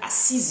m'apprête à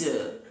 6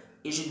 heures.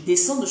 Et je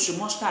descends de chez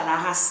moi, j'étais à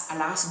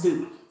l'Arras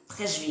 2,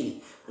 Trècheville.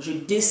 Je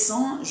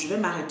descends, je vais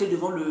m'arrêter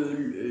devant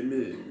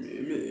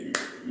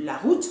la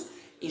route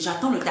et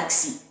j'attends le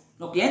taxi.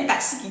 Donc, il y a un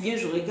taxi qui vient,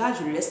 je regarde,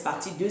 je le laisse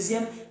partir,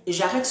 deuxième, et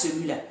j'arrête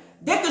celui-là.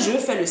 Dès que je vais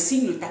faire le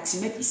signe, le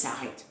taximètre, il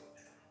s'arrête.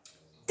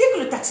 Dès que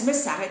le taximètre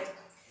s'arrête,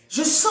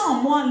 je sens en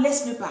moi,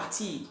 laisse-le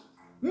partir.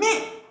 Mais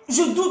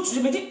je doute, je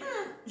me dis,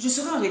 je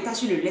serai en retard,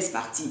 je le laisse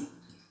partir.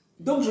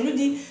 Donc, je lui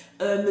dis,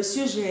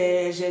 monsieur,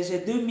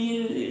 j'ai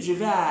 2000, je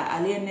vais à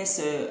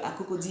l'ENS à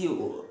Cocody,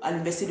 à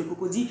l'université de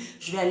Cocody,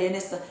 je vais à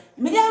l'ENS.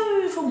 Il me dit, ah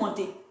oui, il faut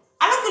monter.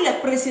 Alors que les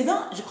précédents,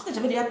 je crois que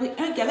j'avais déjà pris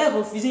un qui avait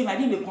refusé, il m'a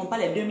dit, ne prends pas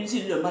les 2000, c'est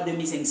le mois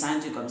 2500, un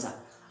truc comme ça.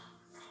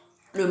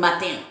 Le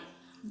matin.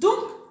 Donc,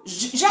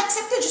 j'ai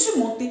accepté, je suis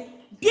montée.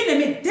 Bien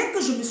aimé, dès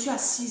que je me suis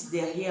assise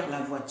derrière la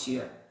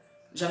voiture,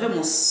 j'avais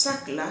mon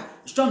sac là,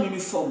 j'étais en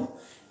uniforme,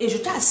 et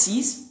j'étais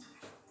assise,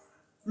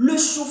 le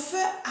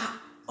chauffeur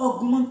a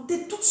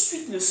augmenté tout de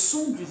suite le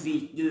son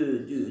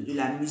de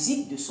la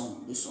musique de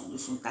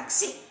son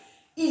taxi.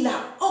 Il a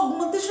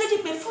augmenté, je lui ai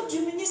dit, mais faut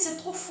diminuer, c'est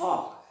trop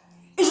fort.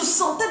 Et je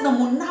sentais dans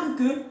mon âme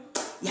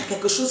qu'il y a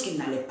quelque chose qui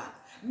n'allait pas.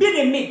 Bien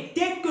aimé,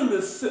 dès que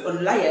le feu,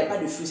 là il n'y avait pas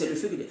de feu, c'est le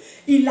feu qui...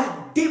 Il a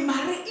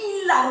démarré,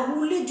 il a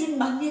roulé d'une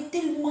manière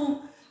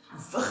tellement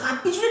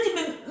rapide. Je lui ai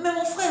dit, mais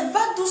mon frère, va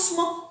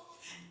doucement.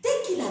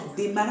 Dès qu'il a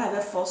démarré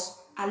avec force,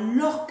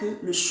 alors que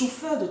le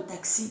chauffeur de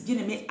taxi, bien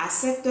aimé, à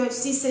 7h,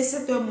 6 et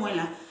 7h moins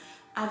là,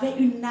 avait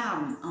une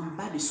arme en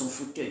bas de son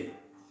fauteuil.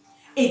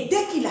 Et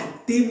dès qu'il a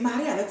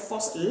démarré avec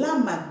force,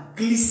 l'arme a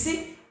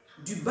glissé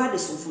du bas de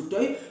son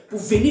fauteuil pour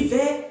venir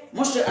vers...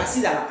 Moi, je suis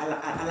assise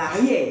à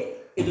l'arrière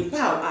et de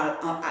pas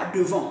à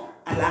devant,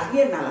 à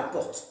l'arrière, dans la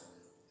porte.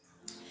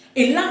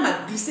 Et l'arme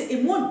a glissé. Et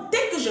moi,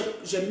 dès que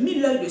j'ai mis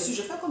l'œil dessus,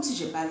 je fais comme si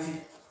je n'ai pas vu.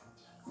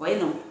 Vous voyez,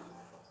 non?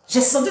 J'ai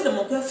senti dans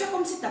mon cœur, fais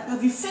comme si tu n'as pas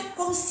vu, fais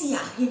comme s'il n'y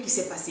a rien qui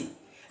s'est passé.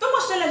 Donc moi,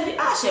 je t'ai dit,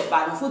 ah, je ne sais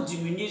pas, il faut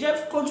diminuer. J'ai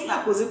continué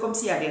à causer comme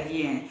s'il n'y avait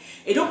rien.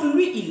 Et donc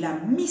lui, il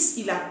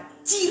a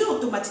tiré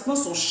automatiquement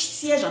son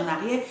siège en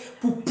arrière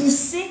pour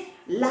pousser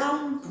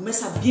l'arme, pour mettre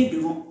ça bien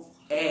devant.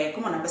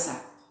 Comment on appelle ça?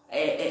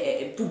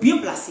 Pour bien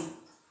placer.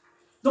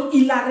 Donc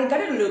il a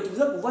regardé le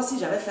rétroviseur pour voir si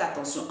j'avais fait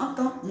attention. En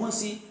temps, moi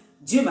aussi,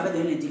 Dieu m'avait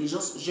donné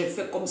l'intelligence, j'ai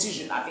fait comme si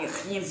je n'avais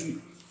rien vu.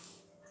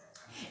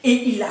 Et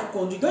il a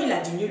conduit, donc il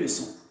a diminué le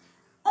son.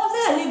 On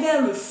va aller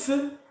vers le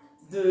feu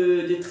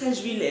de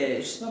Trècheville, je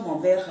ne sais pas, mon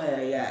vers,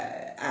 il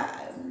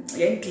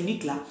y a une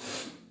clinique là.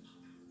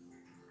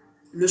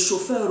 Le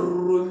chauffeur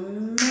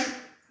remet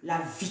la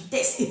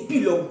vitesse et puis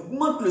il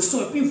augmente le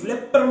son et puis il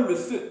voulait prendre le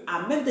feu.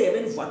 En même temps, il y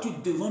avait une voiture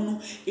devant nous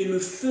et le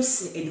feu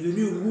est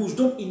devenu rouge.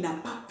 Donc, il n'a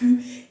pas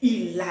pu,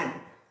 il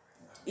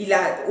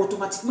a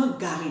automatiquement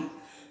garé.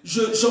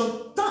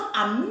 J'entends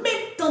en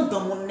même temps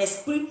dans mon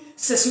esprit,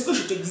 c'est ce que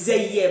je te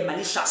disais hier,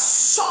 Malisha,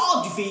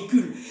 sors du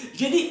véhicule.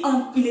 J'ai dit,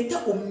 il était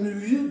au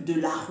milieu de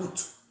la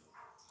route.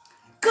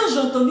 Quand j'ai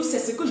entendu, c'est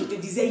ce que je te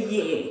disais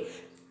hier.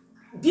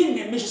 Bien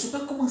aimé, je ne sais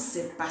pas comment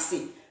c'est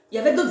passé. Il y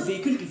avait d'autres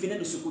véhicules qui venaient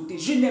de ce côté.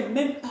 Je n'ai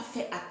même pas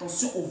fait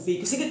attention aux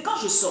véhicules. C'est que quand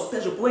je sortais,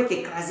 je pouvais être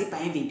écrasé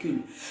par un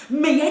véhicule.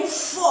 Mais il y a une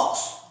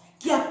force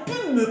qui a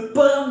pu me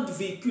prendre du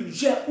véhicule.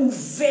 J'ai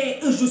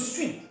ouvert et je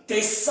suis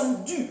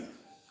descendu.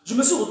 Je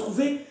me suis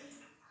retrouvé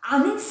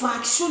en une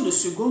fraction de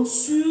seconde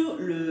sur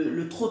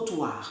le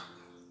trottoir.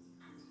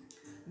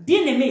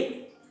 Bien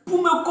aimé,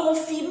 pour me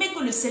confirmer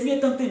que le Seigneur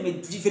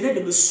venait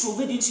de me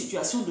sauver d'une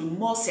situation de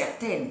mort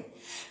certaine,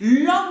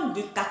 l'homme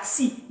de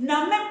taxi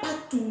n'a même pas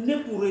tourné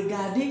pour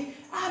regarder.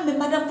 Ah, mais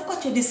madame, pourquoi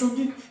tu es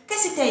descendue?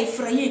 Qu'est-ce qui t'a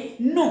effrayé?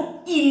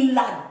 Non,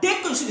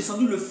 dès que je suis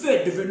descendu, le feu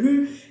est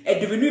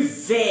devenu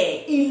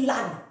vert. Il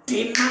a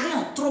démarré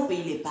en trompe et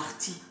il est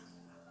parti.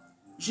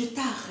 Je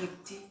t'ai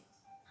arrêté.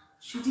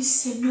 Je dis,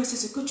 Seigneur, c'est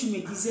ce que tu me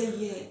disais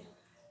hier.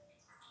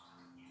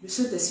 Le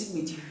Saint-Esprit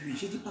me dit oui.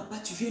 J'ai dit, papa,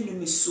 tu viens de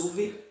me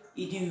sauver.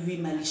 Il dit, oui,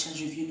 Malisha,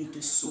 je viens de te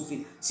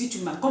sauver.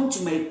 Comme tu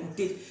m'as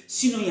écouté,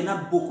 sinon il y en a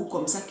beaucoup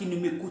comme ça qui ne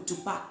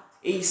m'écoutent pas.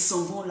 Et ils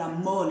s'en vont, la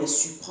mort les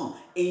surprend.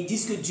 Et ils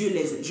disent que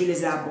je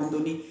les ai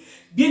abandonnés.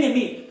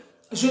 Bien-aimé,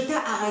 je t'ai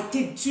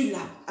arrêté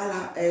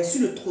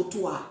sur le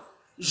trottoir.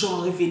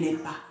 J'en revenais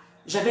pas.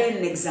 J'avais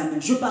un examen.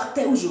 Je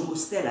partais ou je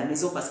restais à la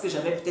maison parce que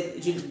j'avais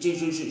peut-être, je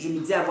me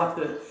disais avoir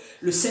peur.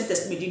 Le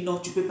Saint-Esprit me dit non,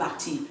 tu peux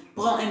partir.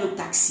 Prends un autre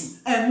taxi.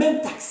 Un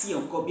même taxi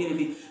encore, bien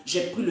aimé.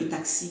 J'ai pris le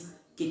taxi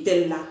qui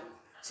était là.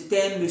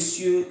 C'était un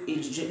monsieur et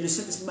le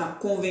Saint-Esprit m'a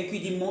convaincu,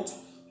 il dit monte.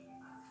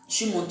 Je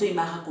suis montée, il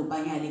m'a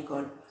raccompagné à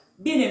l'école.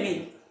 Bien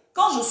aimé,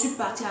 quand je suis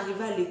partie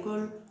arriver à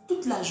l'école,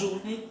 toute la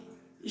journée,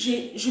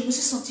 je me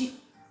suis sentie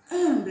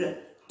humble,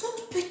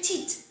 toute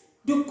petite,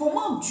 de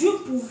comment Dieu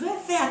pouvait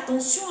faire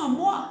attention à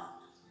moi.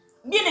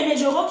 Bien aimé,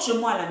 je rentre chez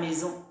moi à la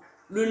maison.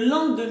 Le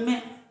lendemain,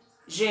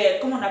 j'ai,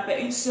 comme on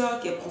appelle, une soeur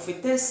qui est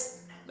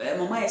prophétesse,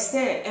 maman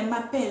Esther, elle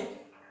m'appelle.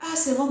 Ah,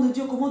 servante de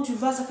Dieu, comment tu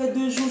vas? Ça fait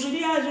 2 jours. Je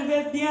dis, ah, je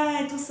vais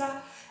bien et tout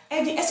ça.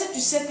 Elle dit, est-ce que tu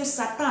sais que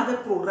Satan avait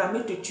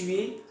programmé te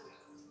tuer?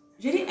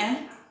 Je dis, hein?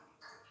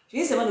 Je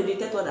dis, servante de Dieu,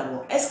 tais-toi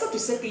d'abord. Est-ce que tu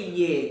sais que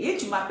hier, et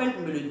tu m'appelles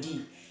pour me le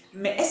dire,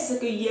 mais est-ce que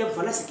tu sais que hier,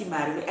 voilà ce qui m'est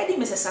arrivé? Elle dit,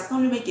 mais c'est Satan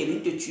lui-même qui est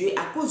venu te tuer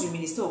à cause du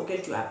ministère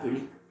auquel tu as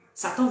appelé.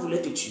 Satan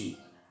voulait te tuer.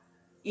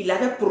 Il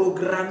avait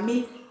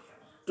programmé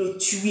te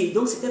tuer.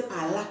 Donc, c'était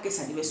par là que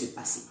ça devait se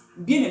passer.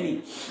 Bien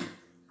aimé,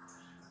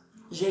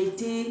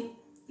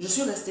 je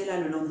suis restée là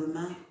le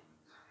lendemain.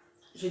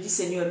 J'ai dit,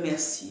 Seigneur,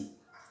 merci.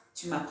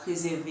 Tu m'as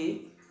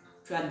préservé.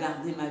 Tu as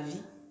gardé ma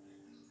vie.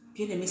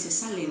 Bien aimé, c'est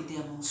ça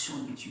l'intervention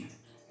de Dieu.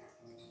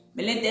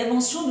 Mais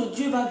l'intervention de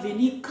Dieu va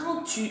venir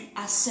quand tu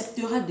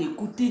accepteras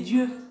d'écouter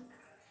Dieu.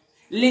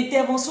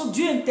 L'intervention,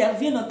 Dieu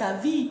intervient dans ta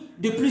vie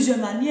de plusieurs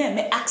manières,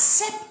 mais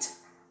accepte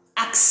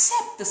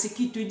ce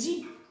qu'il te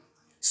dit.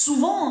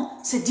 Souvent,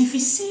 c'est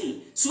difficile.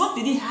 Souvent,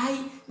 tu te dis, aïe,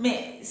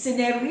 mais ce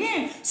n'est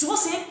rien. Souvent,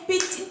 c'est un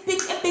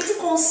petit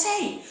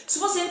conseil.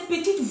 Souvent, c'est une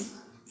petite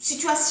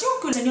situation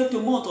que le Seigneur te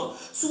montre.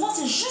 Souvent,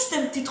 c'est juste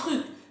un petit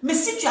truc. Mais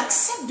si tu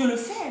acceptes de le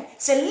faire,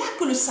 c'est là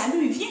que le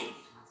salut vient.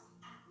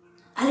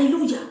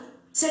 Alléluia.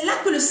 C'est là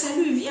que le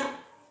salut vient.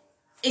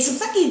 Et c'est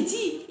pour ça qu'il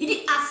dit,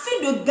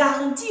 afin de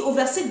garantir, au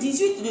verset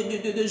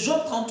 18 de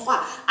Job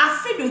 33,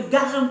 afin de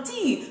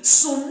garantir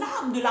son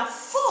âme de la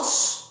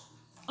fosse.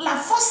 La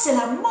fosse, c'est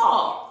la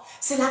mort,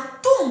 c'est la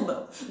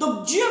tombe.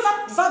 Donc Dieu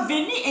va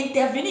venir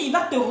intervenir, il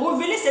va te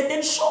révéler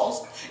certaines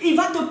choses. Il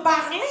va te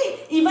parler,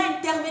 il va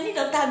intervenir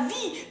dans ta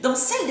vie, dans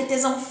celle de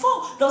tes enfants,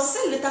 dans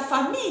celle de ta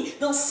famille,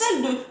 dans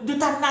celle de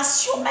ta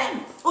nation même,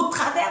 au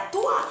travers de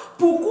toi.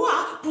 Pourquoi?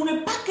 Pour ne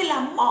pas que la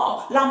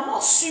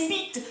mort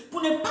subite,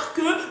 pour ne pas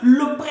que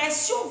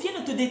l'oppression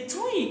vienne te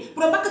détruire,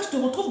 pour ne pas que tu te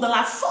retrouves dans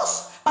la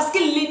fosse. Parce que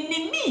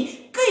l'ennemi,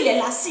 quand il est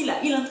là,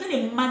 il est en train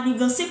de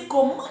manigancer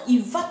comment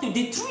il va te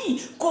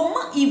détruire,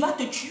 comment il va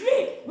te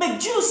tuer. Mais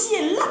Dieu aussi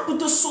est là pour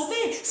te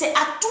sauver. C'est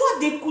à toi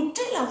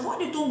d'écouter la voix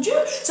de ton Dieu.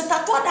 C'est à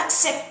toi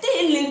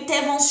d'accepter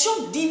l'intervention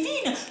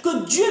divine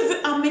que Dieu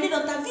veut amener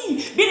dans ta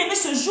vie. Bien aimé,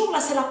 ce jour-là,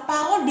 c'est la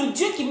parole de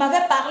Dieu qui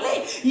m'avait parlé.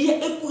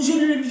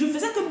 Je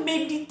faisais que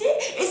méditer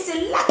et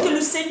c'est là que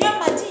le Seigneur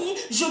m'a dit,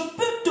 je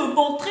peux te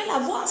montrer la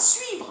voie à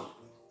suivre.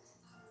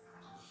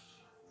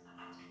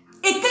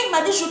 Et quand il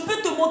m'a dit, je peux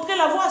te montrer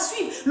la voie à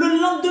suivre, le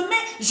lendemain,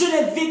 je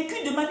l'ai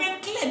vécu de manière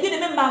claire. Bien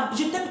aimé,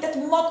 j'étais peut-être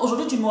morte,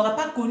 aujourd'hui, tu ne m'aurais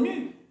pas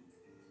connue.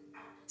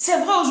 C'est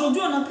vrai,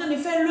 aujourd'hui, on est en train de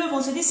faire l'œuvre,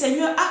 on se dit,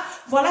 Seigneur, ah,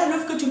 voilà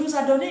l'œuvre que tu nous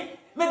as donnée.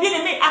 Mais bien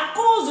aimé, à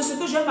cause de ce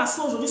que je vais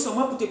m'asseoir aujourd'hui sur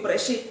moi pour te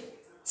prêcher,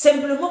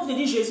 simplement pour te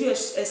dire, Jésus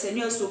est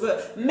Seigneur et Sauveur,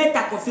 mets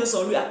ta confiance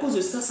en lui. À cause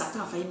de ça,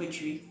 Satan a failli me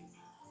tuer.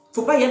 Il ne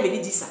faut pas y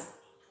venir dire ça.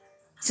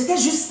 C'était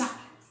juste ça.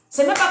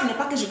 C'est même pas pour ne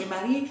pas que je me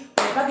marie,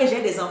 pour ne pas que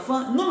j'ai des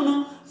enfants. Non,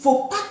 non, il ne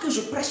faut pas que je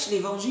prêche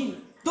l'évangile.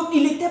 Donc,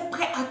 il était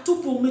prêt à tout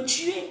pour me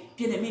tuer,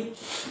 bien-aimé.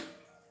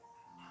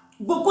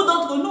 Beaucoup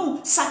d'entre nous,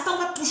 Satan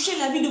va toucher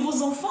la vie de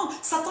vos enfants,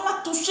 Satan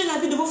va toucher la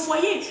vie de vos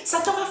foyers,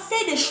 Satan va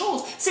faire des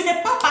choses. Ce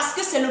n'est pas parce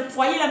que c'est le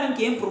foyer là-même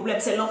qui a un problème,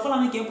 c'est l'enfant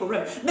là-même qui a un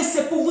problème, mais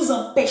c'est pour vous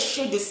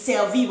empêcher de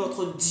servir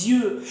votre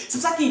Dieu. C'est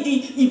pour ça qu'il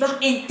dit, il va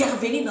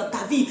intervenir dans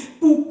ta vie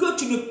pour que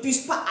tu ne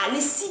puisses pas aller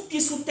 6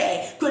 pieds sous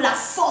terre, que la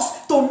force,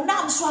 ton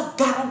âme soit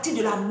garantie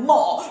de la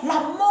mort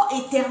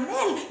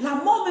éternelle, la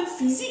mort même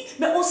physique,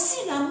 mais aussi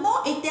la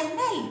mort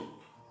éternelle.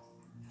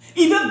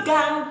 Il veut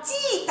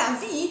garantir ta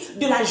vie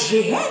de la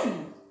géhenne.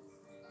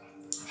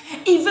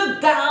 Il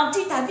veut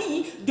garantir ta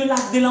vie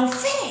de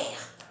l'enfer.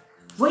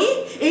 Vous voyez?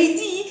 Et il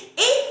dit,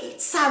 et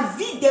sa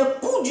vie des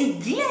coups du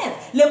glaive.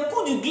 Les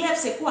coups du glaive,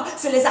 c'est quoi?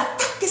 C'est les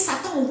attaques que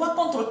Satan envoie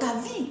contre ta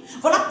vie.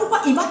 Voilà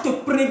pourquoi il va te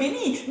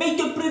prévenir. Mais il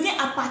te prévient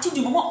à partir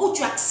du moment où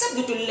tu acceptes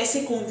de te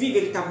laisser conduire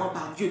véritablement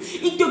par Dieu.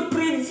 Il te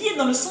prévient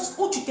dans le sens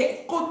où tu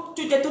t'es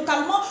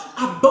totalement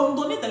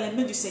abandonné dans les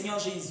mains du Seigneur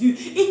Jésus.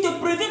 Il te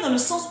prévient dans le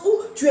sens où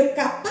tu es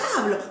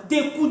capable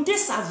d'écouter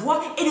sa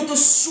voix et de te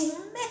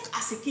soumettre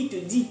à ce qu'il te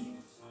dit.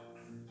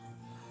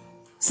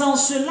 C'est en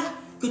cela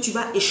que tu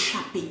vas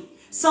échapper.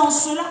 C'est en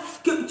cela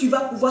que tu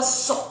vas pouvoir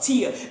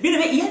sortir. Bien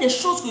aimé, il y a des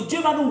choses que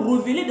Dieu va nous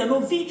révéler dans nos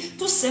vies,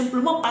 tout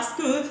simplement parce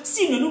que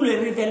s'il ne nous les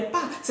révèle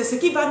pas, c'est ce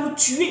qui va nous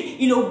tuer.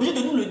 Il est obligé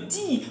de nous le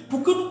dire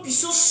pour que nous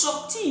puissions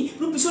sortir.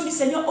 Nous puissions dire,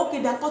 Seigneur, ok,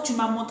 d'accord, tu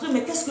m'as montré,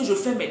 mais qu'est-ce que je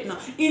fais maintenant?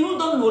 Il nous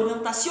donne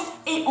l'orientation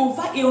et on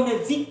va et on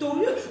est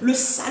victorieux. Le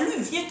salut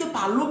vient que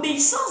par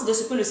l'obéissance de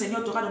ce que le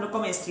Seigneur t'aura donné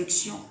comme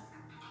instruction.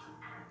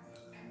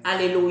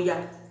 Alléluia.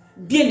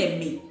 Bien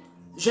aimé.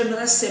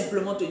 J'aimerais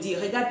simplement te dire,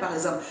 regarde par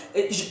exemple,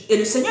 et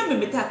le Seigneur me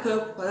mettait à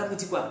cœur, par exemple, il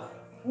dit quoi?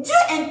 Dieu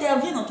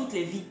intervient dans toutes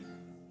les vies.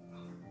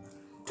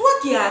 Toi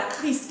qui es à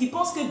Christ, qui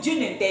penses que Dieu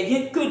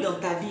n'intervient que dans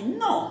ta vie,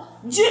 non.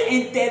 Dieu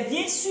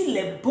intervient sur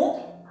les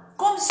bons,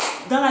 comme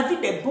dans la vie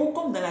des bons,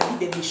 comme dans la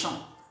vie des méchants.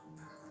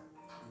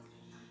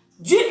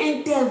 Dieu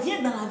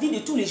intervient dans la vie de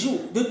tous les jours,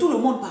 de tout le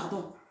monde,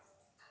 pardon.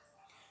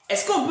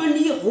 Est-ce qu'on peut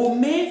lire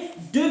Romains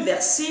 2,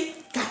 verset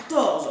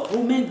 14?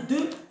 Romains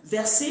 2,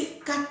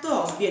 verset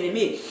 14, bien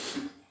aimé.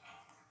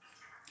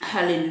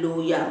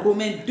 Alléluia.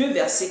 Romains 2,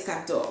 verset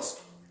 14.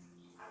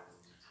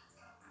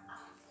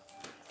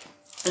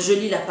 Je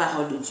lis la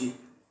parole de Dieu.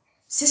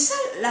 C'est ça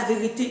la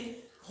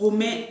vérité.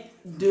 Romains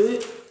 2,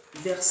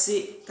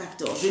 verset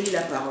 14. Je lis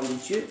la parole de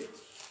Dieu.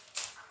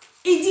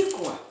 Il dit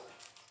quoi?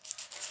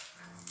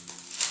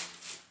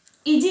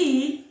 Il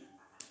dit,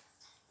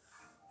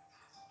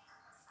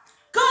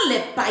 quand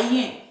les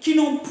païens qui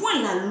n'ont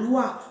point la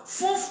loi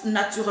font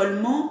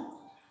naturellement,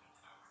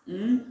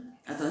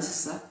 attendez,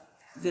 c'est ça,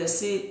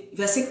 verset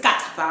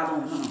 4, pardon,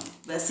 non,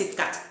 verset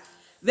 4.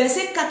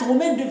 Verset 4,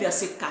 Romains 2,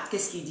 verset 4,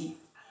 qu'est-ce qu'il dit?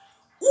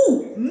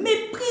 Où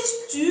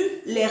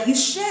méprises-tu les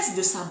richesses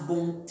de sa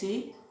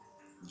bonté?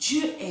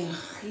 Dieu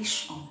est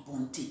riche en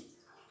bonté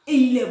et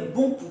il est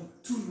bon pour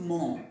tout le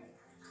monde.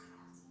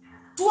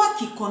 Toi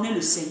qui connais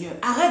le Seigneur,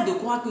 arrête de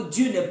croire que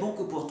Dieu n'est bon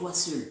que pour toi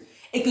seul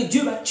et que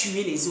Dieu va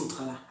tuer les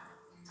autres là.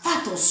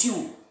 Fais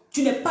attention.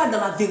 tu n'es pas dans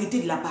la vérité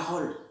de la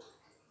parole.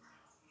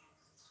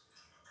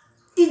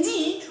 Il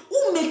dit,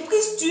 où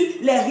méprises-tu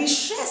les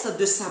richesses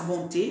de sa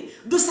bonté,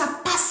 de sa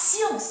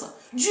patience?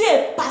 Dieu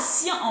est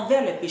patient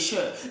envers les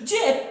pécheurs. Dieu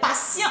est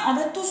patient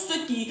envers tous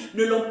ceux qui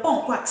ne l'ont pas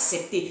encore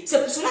accepté.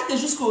 C'est pour cela que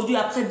jusqu'à aujourd'hui,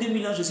 après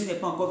 2000 ans, Jésus n'est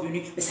pas encore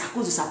venu. Mais c'est à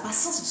cause de sa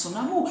patience et de son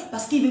amour.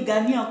 Parce qu'il veut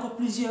gagner encore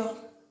plusieurs.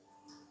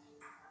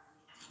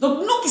 Donc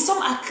nous qui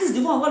sommes à Christ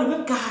devons avoir le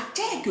même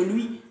caractère que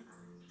lui.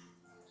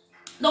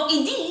 Donc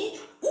il dit,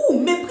 où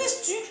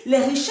méprises-tu les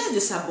richesses de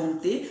sa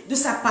bonté, de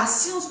sa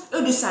patience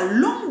et de sa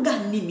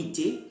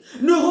longanimité,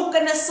 ne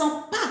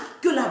reconnaissant pas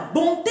que la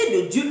bonté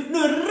de Dieu,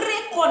 ne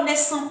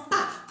reconnaissant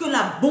pas que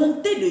la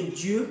bonté de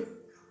Dieu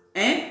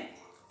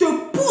te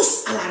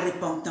pousse à la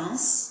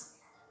repentance,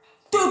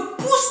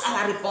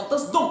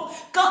 Donc,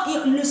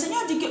 quand le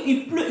Seigneur dit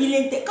qu'il pleut,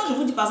 quand je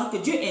vous dis par exemple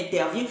que Dieu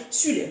intervient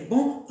sur les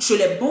bons, chez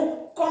les bons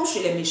comme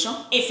chez les méchants,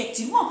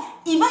 effectivement,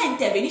 il va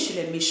intervenir chez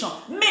les méchants,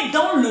 mais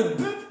dans le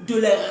but de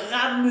les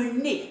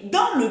ramener,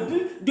 dans le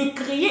but de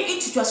créer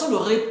une situation de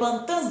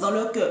repentance dans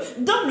leur cœur,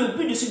 dans le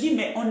but de se dire,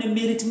 mais on ne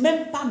mérite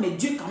même pas, mais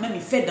Dieu quand même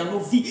il fait dans nos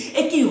vies,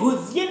 et qu'ils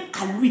reviennent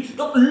à lui.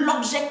 Donc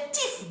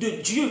l'objectif de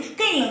Dieu,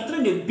 quand il est en train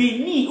de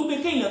bénir, ou bien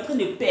quand il est en train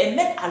de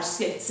permettre à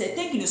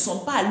certains qui ne sont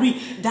pas à lui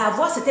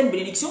d'avoir certaines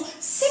bénédictions,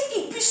 c'est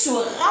qu'ils puissent se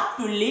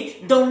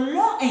rappeler dans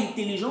leur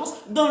intelligence,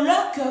 dans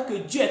leur cœur, que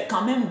Dieu est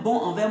quand même bon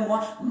envers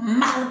moi,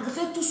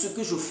 malgré tout ce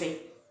que je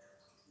fais.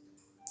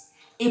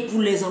 Et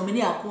pour les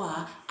emmener à quoi?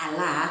 À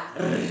la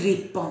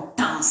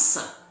repentance.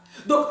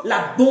 Donc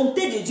la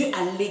bonté de Dieu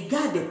à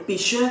l'égard des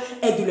pécheurs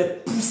est de les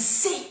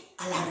pousser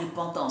à la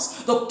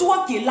repentance. Donc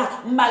toi qui es là,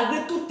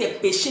 malgré tous tes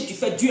péchés, tu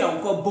fais Dieu est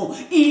encore bon.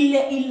 Il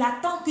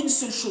attend qu'une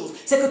seule chose,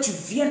 c'est que tu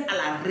viennes à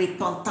la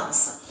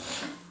repentance.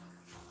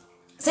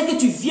 C'est que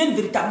tu viennes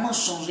véritablement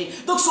changer.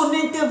 Donc son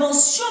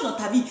intervention dans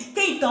ta vie,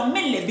 quand il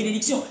t'emmène les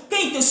bénédictions, quand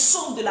il te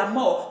sauve de la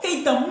mort, quand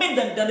il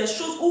t'emmène dans des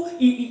choses où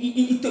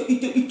il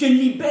te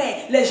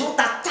libère, les gens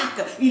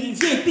t'attaquent, il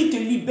vient et puis il te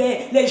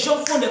libère, les gens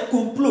font des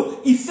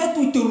complots, il fait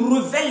tout, il te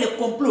révèle les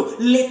complots,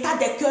 l'état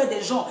des cœurs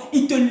des gens,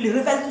 il te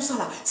révèle tout ça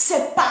là.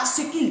 C'est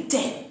parce qu'il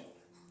t'aime.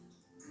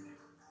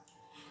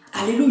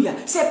 Alléluia.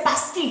 C'est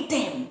parce qu'il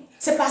t'aime.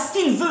 C'est parce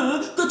qu'il veut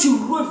que tu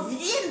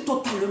reviennes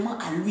totalement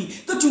à lui,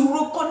 que tu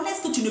reconnaisses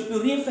que tu ne peux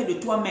rien faire de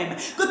toi-même,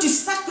 que tu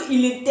saches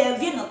qu'il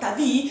intervient dans ta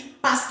vie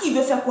parce qu'il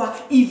veut faire quoi?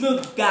 Il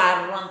veut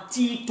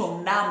garantir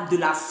ton âme de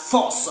la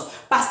force,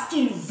 parce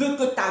qu'il veut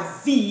que ta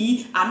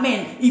vie,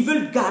 amen, il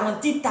veut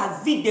garantir ta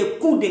vie des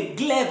coups, des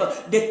glaives,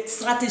 des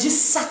stratégies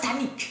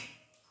sataniques.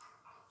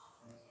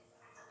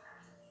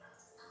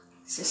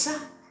 C'est ça.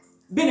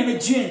 Bien-aimé,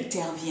 Dieu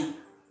intervient.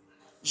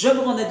 Je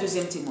vous rends un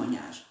deuxième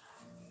témoignage.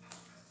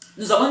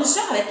 Nous avons une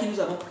soeur avec qui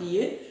nous avons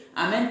prié,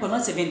 amen, pendant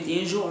ces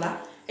 21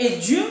 jours-là, et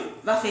Dieu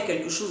va faire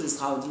quelque chose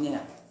d'extraordinaire.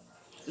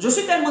 Je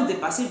suis tellement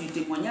dépassée du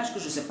témoignage que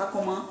je ne sais pas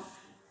comment.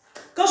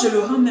 Quand je le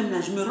rends même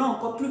là, je me rends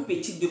encore plus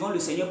petite devant le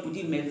Seigneur pour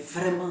dire, mais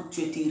vraiment,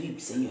 tu es terrible,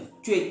 Seigneur.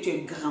 Tu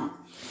es grand.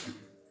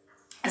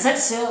 Cette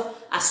soeur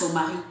a son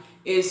mari.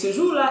 Et ce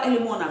jour-là, elle et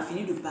moi, on a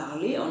fini de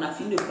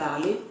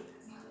parler.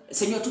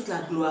 Seigneur, toute la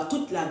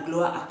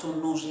gloire à ton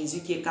nom,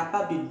 Jésus, qui est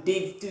capable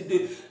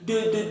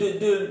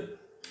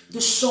de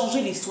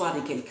changer l'histoire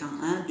de quelqu'un,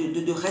 hein,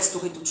 de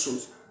restaurer toute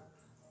chose.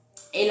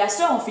 Et la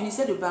sœur, on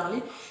finissait de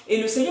parler,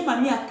 et le Seigneur m'a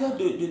mis à cœur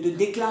de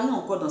déclarer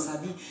encore dans sa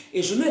vie.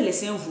 Et je lui ai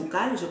laissé un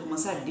vocal, j'ai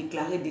commencé à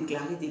déclarer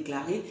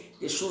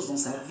des choses dans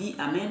sa vie,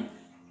 amen.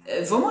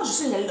 Vraiment, je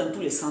suis allée dans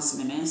tous les sens,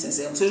 même, hein,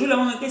 sincèrement. Ce jour-là,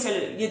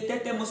 il était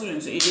tellement sur le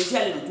monsieur, et je suis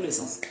allée dans tous les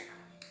sens.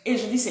 Et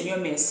je dis, Seigneur,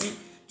 merci,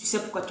 tu sais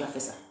pourquoi tu as fait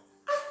ça?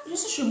 Ah, je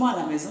suis chez moi à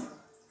la maison.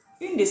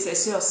 Une de ses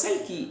sœurs,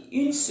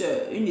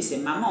 une de ses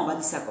mamans, on va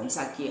dire ça comme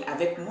ça, qui est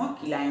avec moi,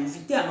 qui l'a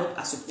invitée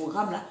à ce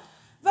programme-là,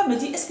 va me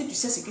dire, est-ce que tu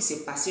sais ce qui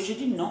s'est passé? Je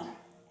dis non.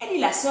 Elle dit,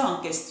 la sœur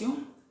en question,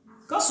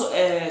 quand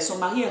son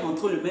mari est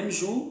rentré le même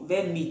jour,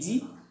 vers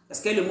midi, parce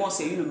qu'elle et moi, on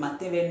s'est eu le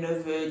matin vers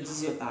 9h,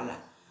 10h par là.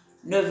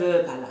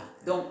 9h par là.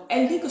 Donc,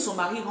 elle dit que son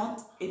mari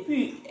rentre, et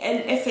puis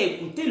elle fait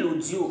écouter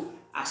l'audio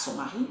à son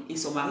mari, et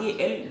son mari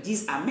et elle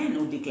disent amen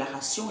aux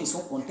déclarations, ils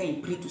sont contents, ils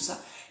prient, tout ça.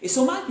 Et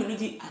son mari lui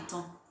dit,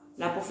 attends,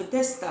 la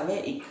prophétesse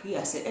t'avait écrit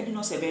à cette... Elle dit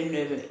non, c'est vers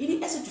 9h. Il dit,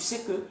 est-ce que tu sais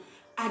que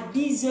à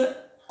 10h,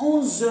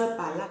 11h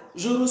par là,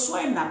 je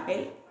reçois un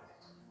appel.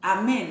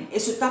 Amen. Et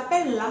cet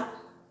appel-là,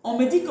 on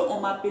me dit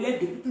qu'on m'appelait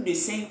depuis plus de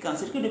 5 ans.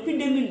 C'est que depuis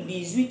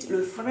 2018,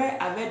 le frère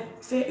avait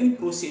fait une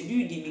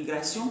procédure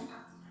d'immigration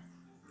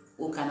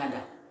au Canada.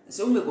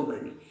 C'est vous me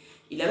comprenez.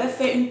 Il avait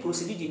fait une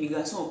procédure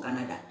d'immigration au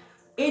Canada.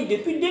 Et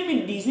depuis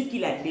 2018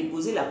 qu'il a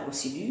déposé la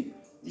procédure,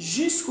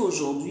 jusqu'à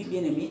aujourd'hui,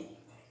 bien aimé,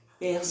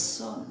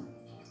 personne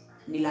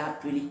ne l'a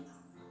appelé.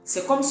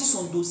 C'est comme si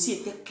son dossier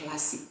était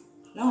classé.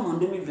 Là, on est en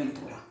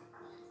 2023.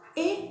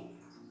 Et,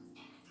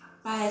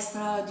 pas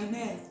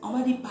extraordinaire, on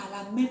va dire par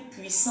la main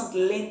puissante,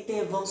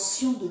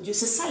 l'intervention de Dieu.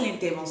 C'est ça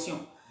l'intervention.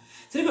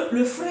 C'est-à-dire que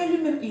le frère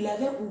lui-même, il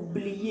avait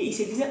oublié. Il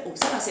se disait, oh,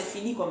 ça va, c'est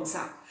fini comme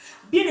ça.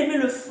 Bien aimé,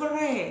 le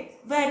frère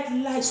va être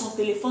là et son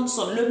téléphone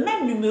sonne. Le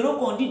même numéro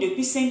qu'on dit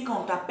depuis 5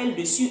 ans, on t'appelle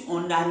dessus,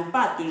 on n'arrive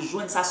pas à te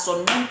joindre. Ça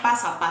sonne même pas,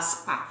 ça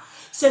passe pas.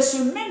 C'est ce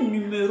même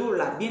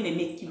numéro-là,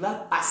 bien-aimé, qui va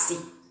passer.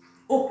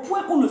 Au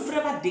point où le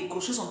frère va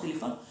décrocher son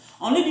téléphone.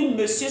 On lui dit,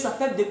 monsieur, ça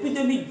fait depuis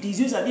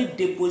 2018, vous avez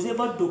déposé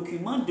votre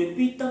document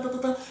depuis tant,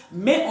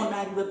 mais on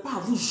n'arrive pas à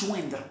vous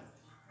joindre.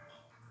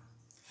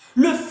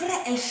 Le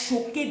frère est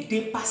choqué,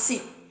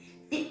 dépassé.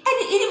 Il dit,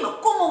 mais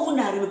comment vous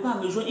n'arrivez pas à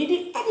me joindre? Il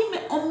dit,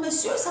 mais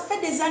monsieur, ça fait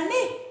des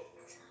années.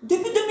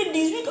 Depuis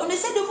 2018, on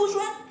essaie de vous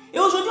joindre. Et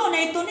aujourd'hui, on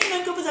est étonné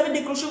même que vous avez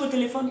décroché votre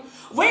téléphone.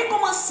 Voyez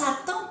comment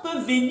Satan peut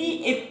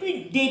venir et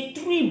puis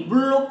détruire,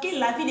 bloquer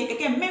la vie de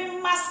quelqu'un.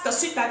 Même masque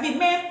sur ta vie,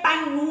 même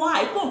pas noir.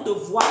 Et puis on ne te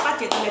voit pas,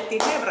 tu es dans les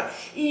ténèbres.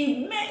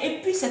 Il met,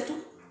 et puis c'est tout.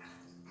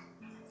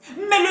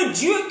 Mais le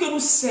Dieu que nous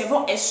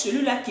servons est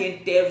celui-là qui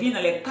intervient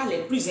dans les cas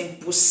les plus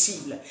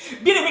impossibles.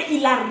 Bien aimé,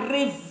 il a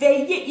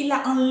réveillé, il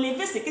a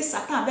enlevé ce que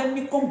Satan avait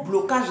mis comme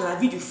blocage dans la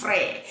vie du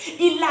frère.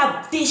 Il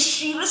a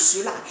déchiré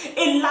cela.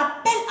 Et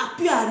l'appel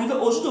a pu arriver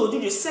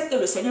aujourd'hui. Je sais que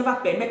le Seigneur va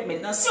permettre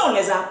maintenant, si on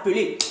les a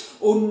appelés,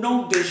 au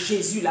nom de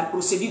Jésus, la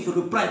procédure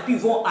reprend et puis ils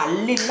vont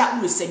aller là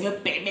où le Seigneur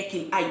permet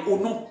qu'ils aillent, au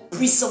nom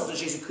puissant de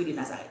Jésus-Christ de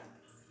Nazareth.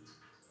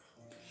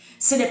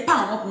 Ce n'est pas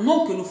en notre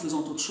nom que nous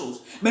faisons toutes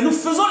choses. Mais nous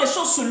faisons les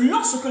choses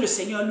selon ce que le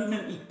Seigneur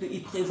lui-même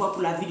il prévoit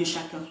pour la vie de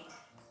chacun.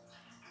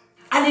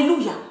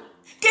 Alléluia.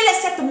 Quelle est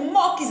cette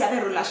mort qu'ils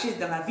avaient relâchée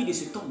dans la vie de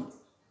cet homme?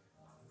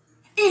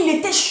 Il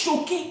était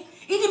choqué.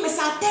 Il dit, mais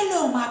ça à telle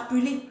heure on m'a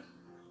appelé.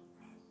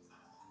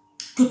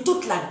 Que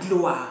toute la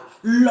gloire,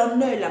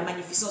 l'honneur et la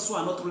magnificence soient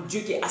à notre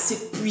Dieu qui est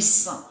assez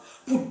puissant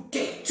pour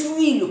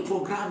détruire le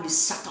programme de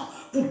Satan,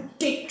 pour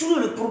détruire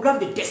le programme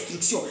de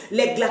destruction,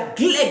 les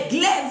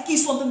glaives qui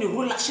sont en train de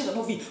relâcher dans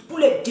nos vies, pour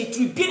les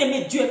détruire.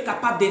 Bien-aimé, Dieu est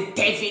capable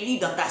d'intervenir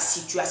dans ta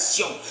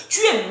situation. Tu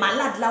es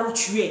malade là où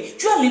tu es.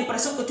 Tu as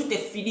l'impression que tout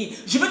est fini.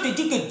 Je veux te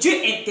dire que Dieu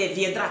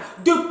interviendra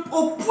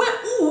au point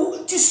où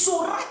tu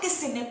sauras que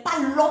ce n'est pas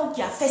l'homme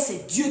qui a fait,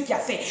 c'est Dieu qui a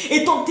fait.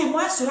 Et ton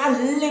témoignage sera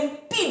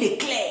limpide et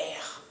clair.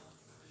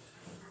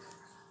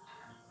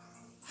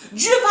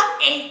 Dieu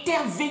va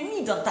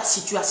intervenir dans ta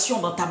situation,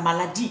 dans ta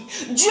maladie.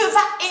 Dieu va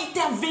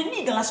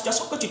intervenir dans la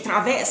situation que tu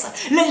traverses.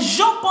 Les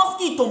gens pensent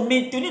qu'ils t'ont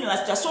maintenu dans la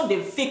situation de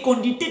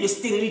fécondité, de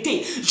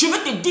stérilité. Je veux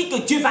te dire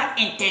que Dieu va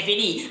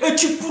intervenir. Et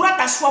tu pourras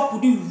t'asseoir pour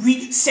dire,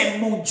 oui, c'est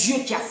mon Dieu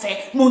qui a fait.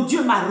 Mon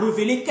Dieu m'a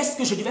révélé qu'est-ce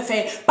que je devais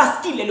faire.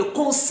 Parce qu'il est le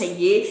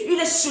conseiller. Il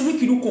est celui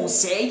qui nous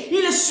conseille.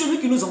 Il est celui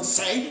qui nous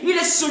enseigne. Il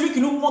est celui qui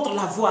nous montre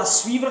la voie à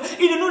suivre.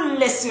 Il ne nous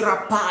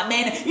laissera pas.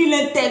 Amen. Il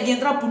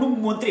interviendra pour nous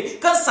montrer.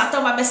 Quand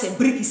Satan va mettre ses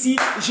briques ici,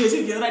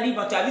 Jésus viendra dire,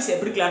 tu as vu ces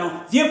briques là, non?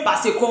 Viens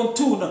passer qu'on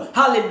tourne.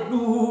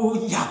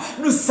 Alléluia.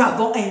 Nous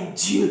avons un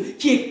Dieu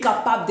qui est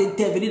capable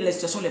d'intervenir dans les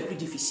situations les plus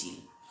difficiles.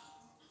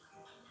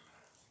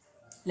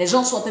 Les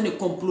gens sont en train de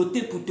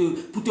comploter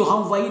pour te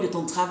renvoyer de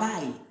ton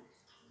travail.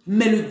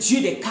 Mais le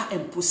Dieu des cas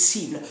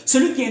impossibles,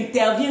 celui qui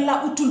intervient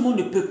là où tout le monde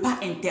ne peut pas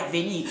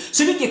intervenir,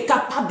 celui qui est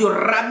capable de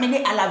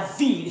ramener à la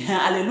vie,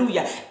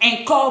 alléluia,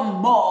 un corps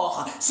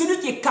mort, celui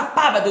qui est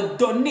capable de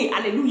donner,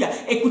 alléluia.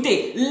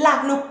 Écoutez,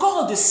 là, le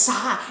corps de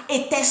Sarah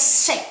était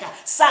sec.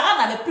 Sarah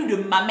n'avait plus de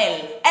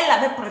mamelles. Elle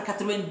avait près de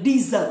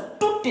 90 ans.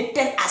 Tout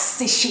était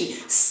asséché.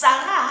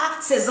 Sarah,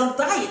 ses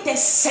entrailles étaient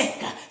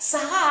secs.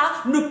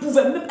 Sarah ne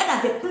pouvait même, elle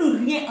n'avait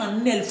plus rien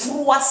en elle,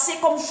 froissée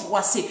comme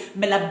froissée.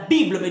 Mais la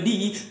Bible me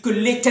dit que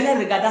l'Éternel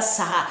regarda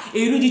Sarah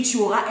et il lui dit, tu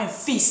auras un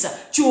fils.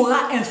 Tu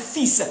auras un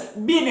fils.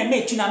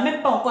 Bien-aimé, tu n'as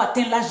même pas encore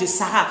atteint l'âge de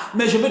Sarah.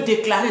 Mais je veux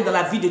déclarer dans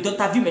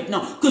ta vie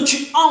maintenant que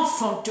tu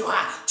enfanteras.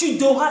 Tu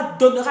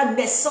donneras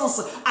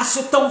naissance à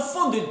cet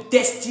enfant de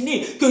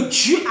destinée que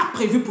Dieu a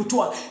prévu pour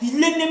toi.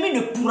 L'ennemi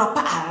ne pourra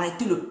pas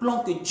arrêter le plan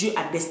que Dieu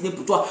a destiné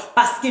pour toi.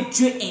 Parce que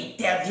Dieu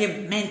intervient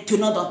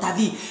maintenant dans ta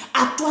vie.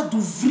 À toi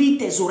d'ouvrir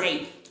tes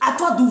oreilles. À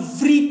toi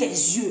d'ouvrir tes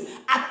yeux.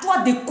 À toi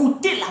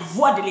d'écouter la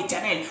voix de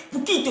l'Éternel.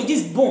 Pour qu'il te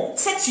dise, bon,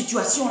 cette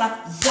situation-là,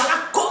 voilà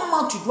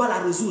comment tu dois la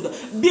résoudre.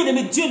 Bien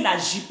aimé, Dieu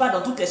n'agit pas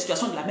dans toutes les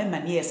situations de la même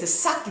manière. C'est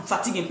ça qui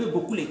fatigue un peu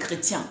beaucoup les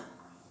chrétiens.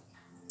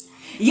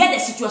 Il y a des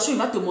situations, il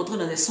va te montrer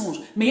dans des songes.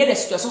 Mais il y a des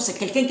situations, c'est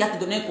quelqu'un qui va te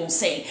donner un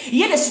conseil. Il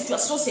y a des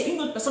situations, c'est une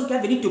autre personne qui va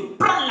venir te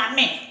prendre la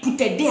main pour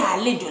t'aider à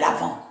aller de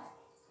l'avant.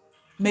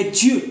 Mais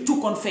Dieu,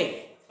 tout compte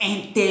fait,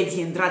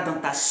 interviendra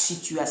dans ta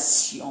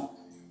situation.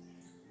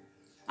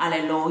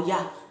 Alléluia.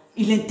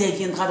 Il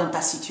interviendra dans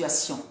ta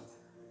situation.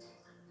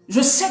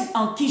 Je sais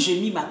en qui j'ai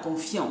mis ma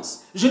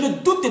confiance. Je ne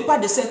doute pas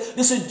de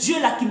ce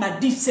Dieu-là qui m'a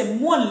dit, c'est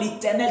moi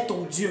l'Éternel,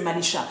 ton Dieu,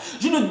 Malisha.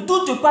 Je ne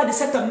doute pas de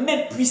cette main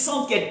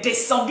puissante qui est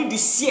descendue du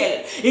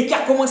ciel et qui a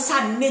commencé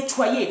à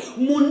nettoyer.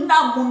 Mon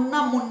âme,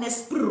 mon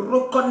esprit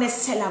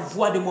reconnaissait la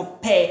voix de mon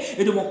Père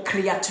et de mon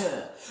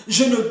Créateur.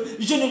 Je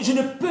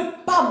ne peux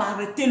pas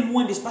m'arrêter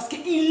loin de ça parce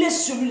qu'il est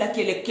celui-là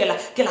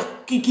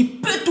qui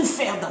peut tout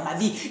faire dans ma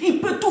vie. Il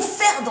peut tout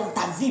faire dans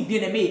ta vie,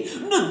 bien-aimé.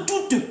 Ne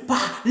doute pas.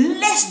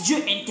 Laisse Dieu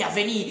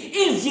intervenir.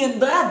 Il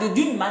viendra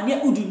d'une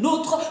manière ou d'une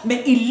autre,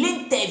 mais il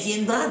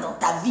interviendra dans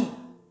ta vie.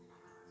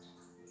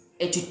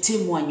 Et tu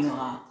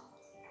témoigneras.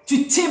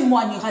 Tu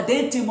témoigneras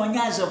d'un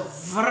témoignage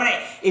vrai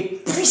et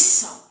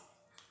puissant.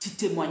 Tu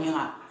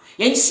témoigneras.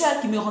 Il y a une sœur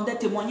qui me rendait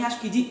témoignage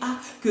qui dit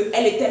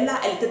qu'elle était là,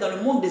 elle était dans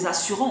le monde des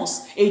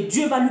assurances. Et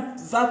Dieu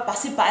va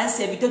passer par un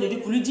serviteur de Dieu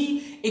pour lui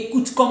dire,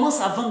 écoute, commence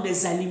à vendre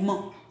des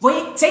aliments. Vous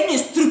voyez, c'est une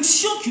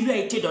instruction qui lui a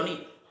été donnée.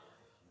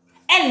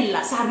 Elle,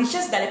 là, sa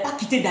richesse n'allait pas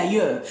quitter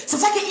d'ailleurs. C'est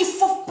pour ça qu'il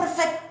faut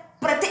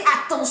prêter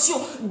attention.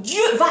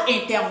 Dieu va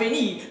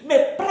intervenir,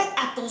 mais prête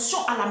attention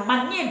à la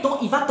manière dont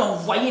il va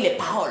t'envoyer les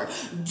paroles.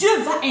 Dieu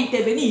va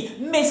intervenir,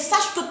 mais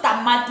sache que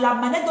la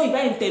manière dont il va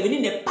intervenir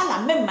n'est pas la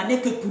même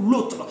manière que pour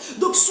l'autre.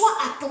 Donc sois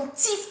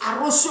attentif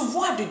à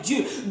recevoir de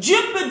Dieu. Dieu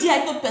peut dire à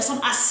une autre personne,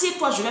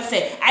 assieds-toi, je vais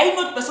faire. À une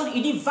autre personne,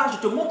 il dit, va, je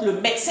te montre le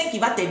médecin qui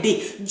va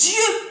t'aider. Dieu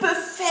peut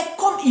faire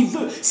comme il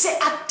veut. C'est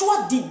à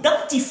toi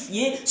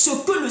d'identifier ce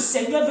que le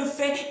Seigneur veut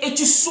faire et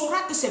tu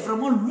sauras que c'est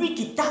vraiment lui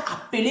qui t'a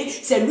appelé.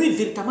 C'est lui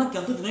véritablement qui est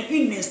en train de donner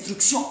une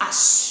instruction à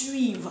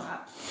suivre.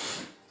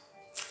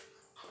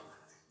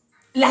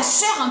 La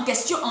sœur en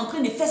question est en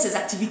train de faire ses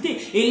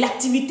activités et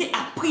l'activité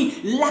a pris,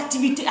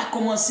 l'activité a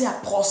commencé à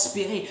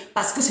prospérer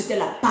parce que c'était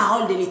la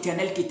parole de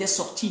l'Éternel qui était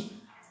sortie.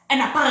 Elle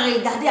n'a pas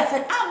regardé à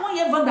faire, moi il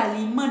y a un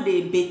d'aliments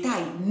de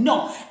bétail.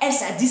 Non, elle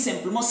s'est dit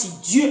simplement, si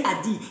Dieu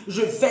a dit,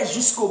 je vais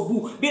jusqu'au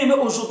bout. Bien aimé,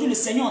 aujourd'hui le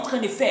Seigneur est en train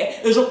de faire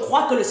et je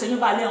crois que le Seigneur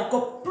va aller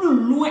encore plus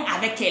loin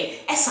avec elle.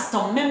 Elle ne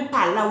s'attend même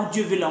pas là où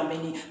Dieu veut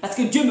l'emmener. Parce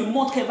que Dieu me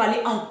montre qu'elle va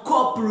aller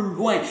encore plus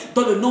loin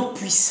dans le nom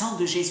puissant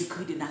de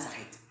Jésus-Christ de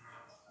Nazareth.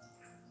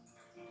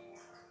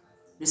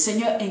 Le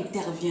Seigneur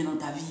intervient dans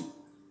ta vie.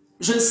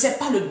 Je ne sais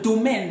pas le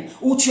domaine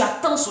où tu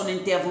attends son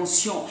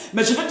intervention,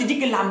 mais je veux te dire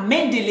que la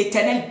main de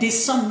l'Éternel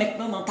descend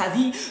maintenant dans ta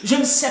vie. Je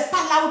ne sais pas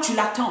là où tu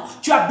l'attends.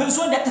 Tu as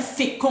besoin d'être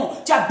fécond.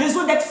 Tu as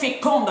besoin d'être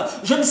féconde.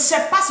 Je ne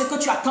sais pas ce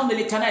que tu attends de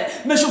l'Éternel,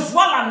 mais je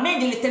vois la main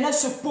de l'Éternel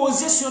se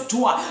poser sur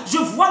toi. Je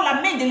vois la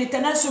main de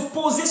l'Éternel se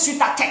poser sur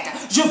ta tête.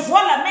 Je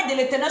vois la main de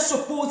l'Éternel se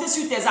poser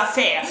sur tes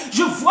affaires.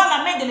 Je vois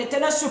la main de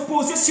l'Éternel se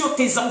poser sur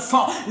tes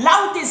enfants. Là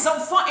où tes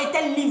enfants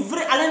étaient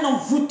livrés à un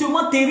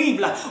envoûtement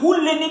terrible, où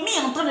l'ennemi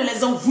est en train de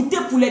les envoûter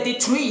pour les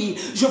détruire.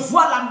 Je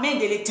vois la main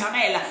de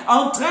l'Éternel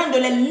en train de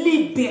les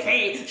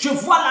libérer. Je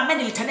vois la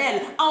main de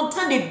l'Éternel en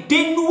train de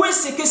dénouer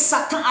ce que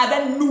Satan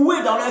avait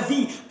noué dans leur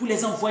vie pour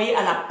les envoyer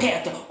à la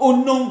perte au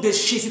nom de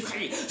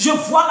Jésus-Christ. Je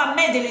vois la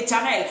main de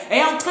l'Éternel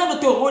est en train de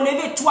te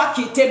relever, toi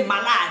qui étais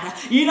malade.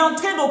 Il est en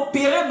train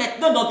d'opérer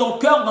maintenant dans ton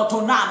cœur, dans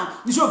ton âme.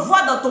 Je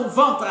vois dans ton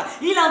ventre.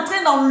 Il est en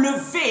train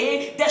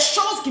d'enlever des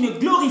choses qui ne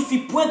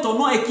glorifient point ton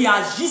nom et qui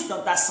agissent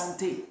dans ta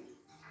santé.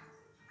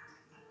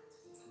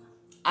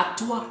 À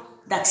toi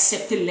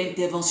d'accepter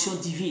l'intervention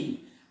divine,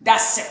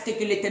 d'accepter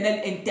que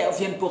l'Éternel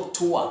intervienne pour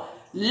toi.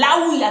 Là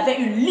où il y avait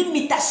une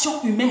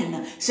limitation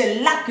humaine, c'est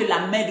là que la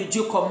main de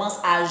Dieu commence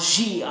à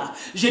agir.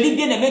 Je dis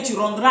bien aimé, tu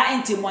rendras un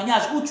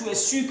témoignage où tu es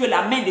sûr que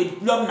la main de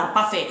l'homme n'a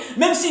pas fait.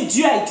 Même si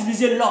Dieu a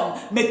utilisé l'homme,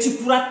 mais tu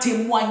pourras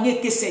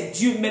témoigner que c'est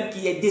Dieu même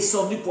qui est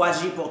descendu pour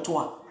agir pour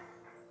toi.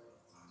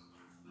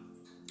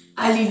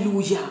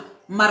 Alléluia.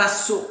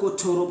 Marasoko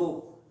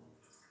Torobo.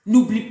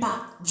 N'oublie pas,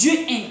 Dieu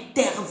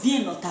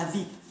intervient dans ta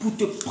vie pour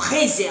te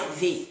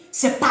préserver.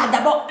 C'est pas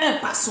d'abord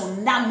par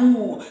son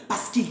amour,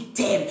 parce qu'il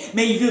t'aime,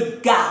 mais il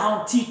veut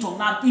garantir ton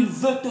âme, il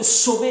veut te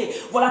sauver.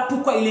 Voilà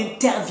pourquoi il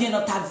intervient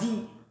dans ta vie.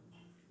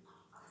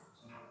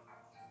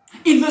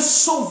 Il veut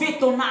sauver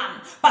ton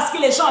âme, parce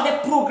que les gens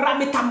avaient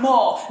programmé ta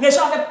mort, les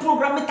gens avaient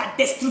programmé ta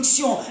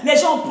destruction, les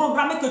gens ont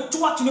programmé que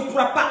toi tu ne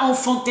pourras pas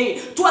enfanter,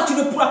 toi tu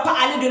ne pourras pas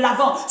aller de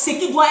l'avant. Ce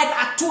qui doit être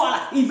à toi, là,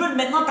 ils veulent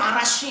maintenant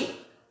t'arracher.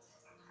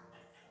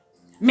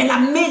 Mais la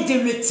main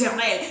de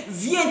l'Éternel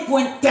vient pour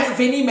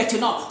intervenir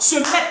maintenant, se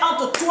mettre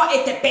entre toi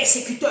et tes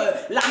persécuteurs.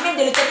 La main de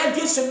l'Éternel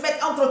vient se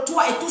mettre entre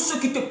toi et tous ceux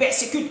qui te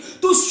persécutent,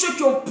 tous ceux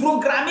qui ont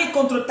programmé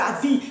contre ta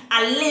vie.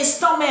 À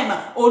l'instant même,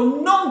 au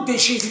nom de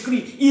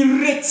Jésus-Christ, ils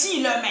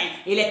retirent leurs mains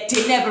et les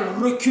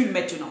ténèbres reculent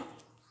maintenant.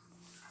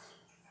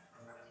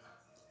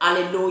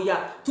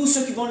 Alléluia. Tous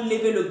ceux qui vont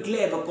lever le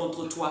glaive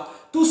contre toi,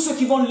 tous ceux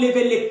qui vont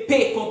lever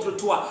l'épée contre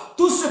toi,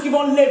 tous ceux qui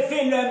vont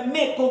lever leurs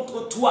mains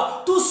contre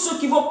toi, tous ceux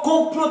qui vont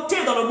comploter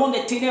dans le monde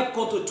des ténèbres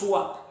contre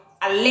toi.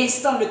 À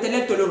l'instant,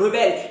 l'Éternel te le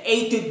révèle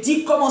et il te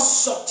dit comment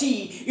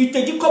sortir, il te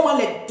dit comment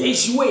les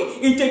déjouer,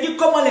 il te dit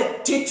comment les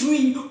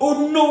détruire au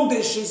nom de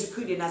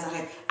Jésus-Christ de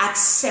Nazareth.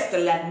 Accepte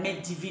la main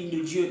divine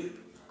de Dieu.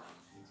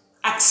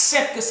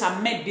 Accepte que sa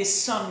main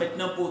descende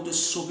maintenant pour te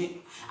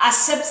sauver.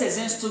 Accepte ses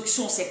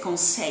instructions, ses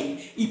conseils.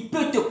 Il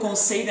peut te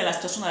conseiller dans la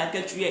situation dans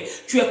laquelle tu es.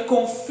 Tu es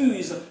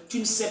confuse. Tu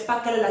ne sais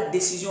pas quelle est la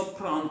décision à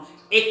prendre.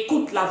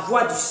 Écoute la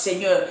voix du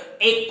Seigneur.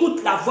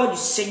 Écoute la voix du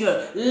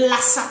Seigneur. La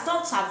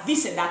Satan, sa vie,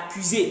 c'est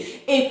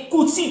d'accuser.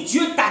 Écoute, si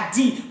Dieu t'a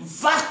dit,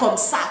 va comme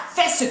ça.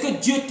 Fais ce que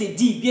Dieu te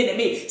dit,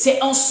 bien-aimé.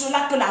 C'est en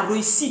cela que la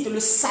réussite, le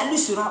salut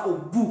sera au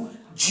bout.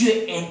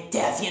 Dieu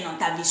intervient dans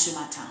ta vie ce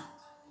matin.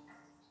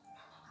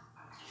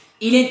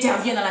 Il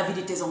intervient dans la vie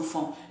de tes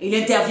enfants. Il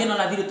intervient dans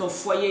la vie de ton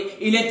foyer.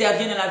 Il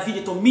intervient dans la vie de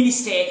ton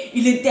ministère.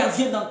 Il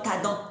intervient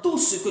dans tout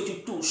ce que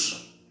tu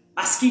touches.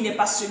 Parce qu'il n'est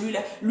pas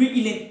celui-là. Lui,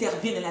 il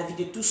intervient dans la vie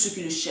de tous ceux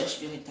qui le cherchent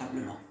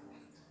véritablement.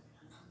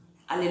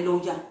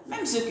 Alléluia.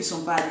 Même ceux qui ne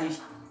sont pas à lui,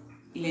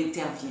 il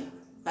intervient.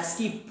 Parce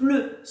qu'il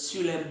pleut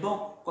sur les bons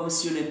comme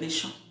sur les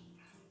méchants.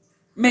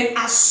 Mais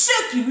à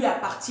ceux qui lui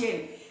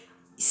appartiennent,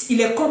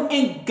 il est comme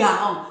un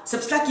garant. C'est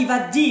pour ça qu'il va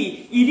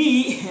dire, il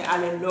dit,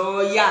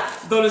 alléluia,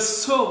 dans le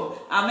psaume,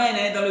 amen,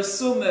 hein, dans le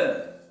psaume,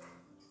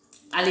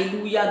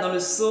 alléluia, dans le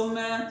psaume,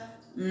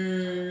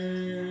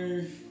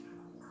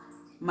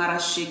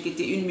 Maraché, qui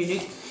était 1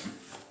 minute.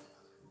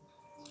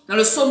 Dans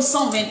le psaume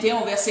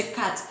 121, verset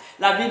 4,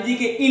 la Bible dit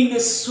qu'il ne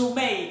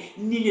sommeille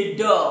ni ne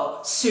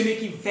dort celui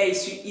qui veille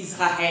sur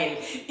Israël.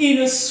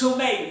 Il ne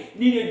sommeille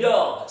ni ne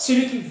dort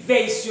celui qui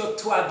veille sur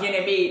toi,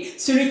 bien-aimé.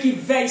 Celui qui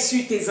veille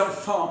sur tes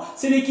enfants.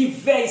 Celui qui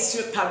veille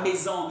sur ta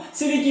maison.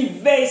 Celui qui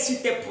veille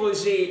sur tes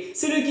projets.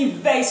 Celui qui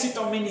veille sur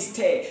ton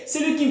ministère.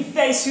 Celui qui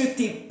veille sur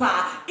tes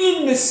pas.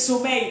 Il ne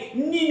sommeille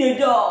ni ne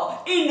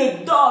dort. Il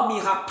ne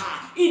dormira pas.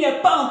 Il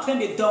n'est pas en train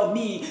de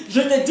dormir.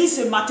 Je te dis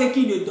ce matin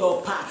qu'il ne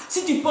dort pas.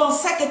 Si tu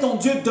pensais que ton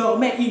Dieu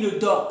dormait, il ne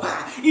dort pas.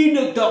 Il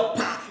ne dort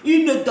pas.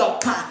 Il ne dort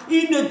pas.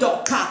 Il ne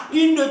dort pas.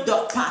 Il ne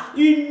dort pas.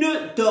 Il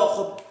ne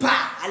dort pas.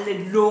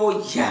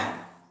 Alléluia.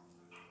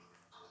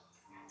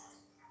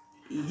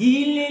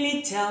 Il est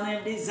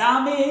l'Éternel des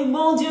armées.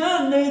 Mon Dieu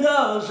ne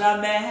dort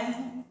jamais.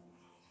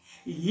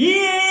 Il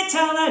est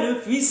l'Éternel le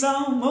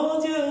puissant. Mon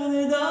Dieu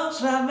ne dort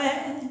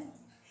jamais.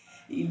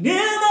 Il ne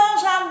dort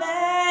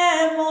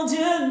jamais, mon Dieu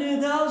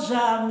ne dort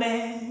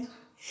jamais.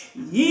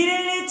 Il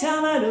est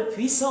l'Éternel le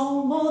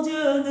puissant, mon Dieu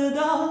ne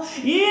dort.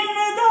 Il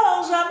ne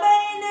dort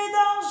jamais, il ne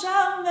dort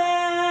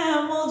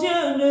jamais, mon Dieu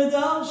ne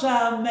dort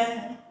jamais.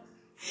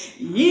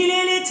 Il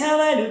est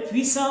l'Éternel le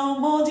puissant,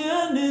 mon Dieu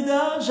ne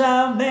dort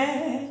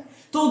jamais.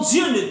 Ton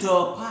Dieu ne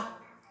dort pas.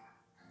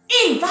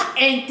 Il va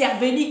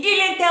intervenir,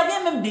 il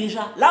intervient même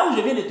déjà. Là où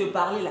je viens de te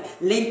parler,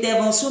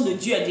 l'intervention de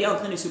Dieu est déjà en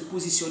train de se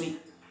positionner.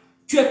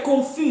 Tu es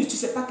confus, tu ne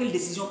sais pas quelle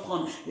décision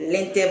prendre.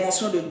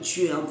 L'intervention de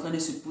Dieu est en train de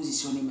se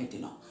positionner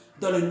maintenant.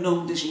 Dans le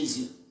nom de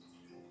Jésus.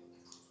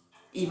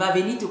 Il va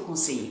venir te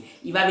conseiller.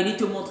 Il va venir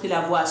te montrer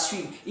la voie à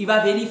suivre. Il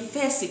va venir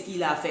faire ce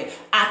qu'il a fait.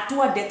 À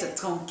toi d'être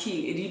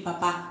tranquille. Et dire,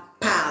 papa,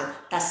 parle.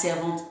 Ta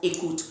servante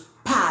écoute.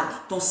 Parle.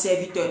 Ton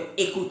serviteur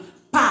écoute.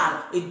 Parle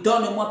et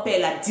donne-moi, Père,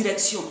 la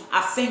direction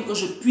afin que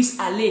je puisse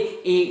aller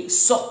et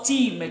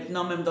sortir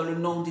maintenant même dans le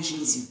nom de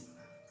Jésus.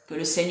 Que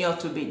le Seigneur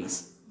te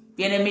bénisse.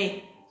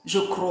 Bien-aimé, je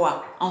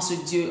crois en ce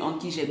Dieu en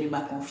qui j'ai mis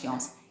ma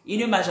confiance. Il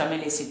ne m'a jamais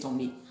laissé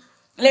tomber.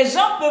 Les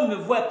gens peuvent me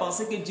voir et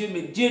penser que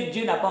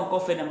Dieu n'a pas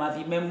encore fait dans ma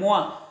vie. Mais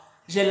moi,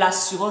 j'ai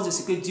l'assurance de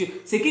ce que Dieu,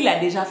 ce qu'il a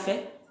déjà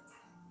fait.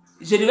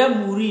 Je devais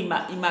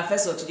mourir, il m'a fait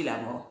sortir de la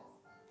mort.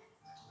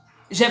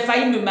 J'ai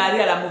failli me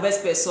marier à la mauvaise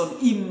personne.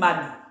 Il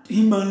m'a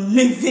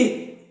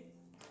enlevé.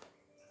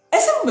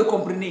 Est-ce que vous me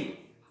comprenez?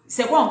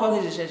 C'est quoi encore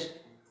que je cherche?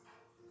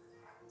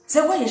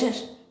 C'est quoi que je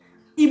cherche?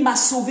 Il m'a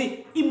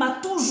sauvé. Il m'a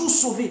toujours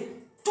sauvé.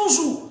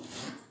 Toujours.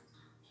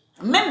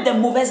 Même des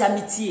mauvaises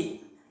amitiés.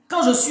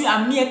 Quand je suis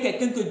ami avec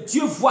quelqu'un que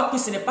Dieu voit que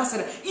ce n'est pas ça,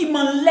 il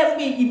m'enlève,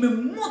 il me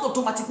montre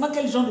automatiquement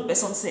quel genre de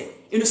personne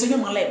c'est. Et le Seigneur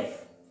m'enlève.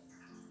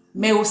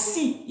 Mais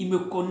aussi, il me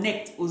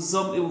connecte aux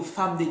hommes et aux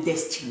femmes de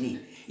destinée.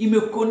 Il me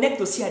connecte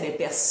aussi à des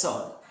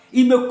personnes.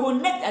 Il me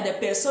connecte à des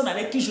personnes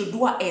avec qui je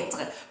dois être.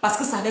 Parce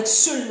que c'est avec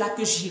ceux-là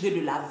que j'irai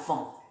de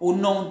l'avant. Au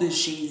nom de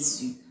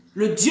Jésus.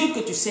 Le Dieu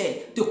que tu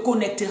sais te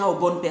connectera aux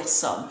bonnes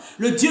personnes.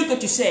 Le Dieu que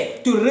tu sais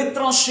te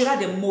retranchera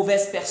des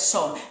mauvaises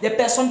personnes. Des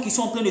personnes qui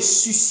sont en train de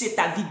sucer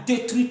ta vie,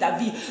 détruire ta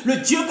vie. Le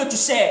Dieu que tu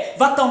sais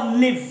va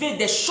t'enlever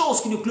des choses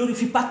qui ne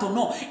glorifient pas ton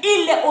nom.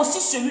 Il est aussi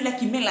celui-là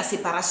qui met la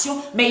séparation,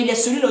 mais il est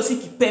celui-là aussi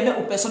qui permet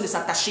aux personnes de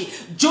s'attacher.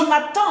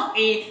 Jonathan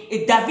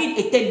et David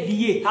étaient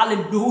liés.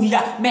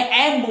 Alléluia. Mais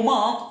à un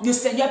moment, le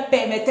Seigneur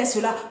permettait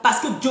cela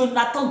parce que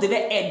Jonathan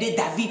devait aider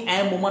David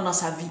à un moment dans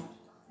sa vie.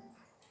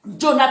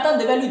 Jonathan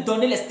devait lui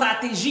donner les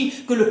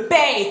stratégies que le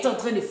Père est en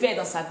train de faire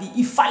dans sa vie.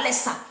 Il fallait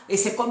ça. Et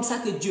c'est comme ça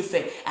que Dieu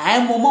fait. À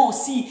un moment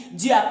aussi,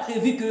 Dieu a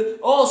prévu que,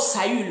 oh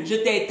Saül, je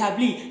t'ai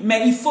établi,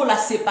 mais il faut la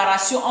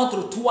séparation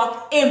entre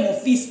toi et mon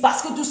fils.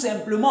 Parce que tout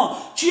simplement,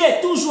 tu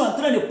es toujours en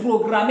train de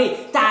programmer.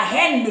 Ta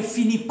haine ne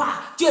finit pas.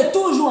 Tu es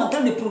toujours en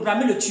train de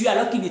programmer le tuer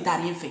alors qu'il ne t'a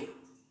rien fait.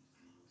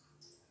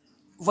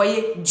 Vous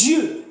voyez,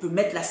 Dieu peut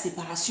mettre la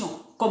séparation.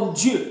 Comme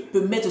Dieu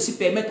peut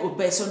permettre aux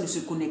personnes de se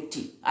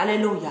connecter.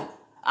 Alléluia.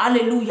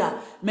 Alléluia.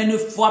 Mais ne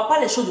vois pas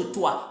les choses de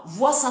toi.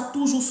 Vois ça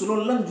toujours selon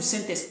l'angle du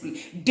Saint-Esprit.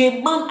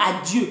 Demande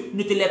à Dieu.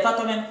 Ne te lève pas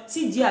toi-même.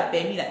 Si Dieu a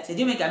permis, c'est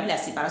Dieu même qui a mis la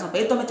séparation.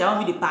 Peut-être toi-même tu avais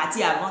envie de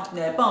partir avant. Tu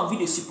n'avais pas envie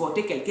de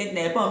supporter quelqu'un. Tu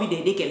n'avais pas envie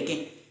d'aider quelqu'un.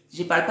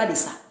 Je ne parle pas de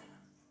ça.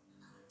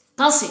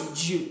 Quand c'est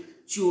Dieu,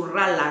 tu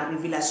auras la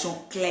révélation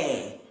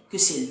claire que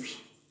c'est lui.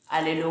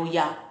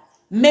 Alléluia.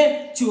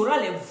 Mais tu auras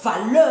les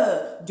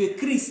valeurs de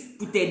Christ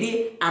pour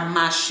t'aider à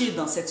marcher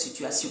dans cette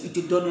situation. Il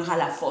te donnera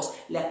la force,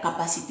 la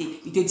capacité.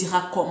 Il te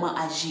dira comment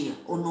agir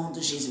au nom de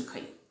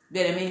Jésus-Christ.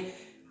 Bien-aimé,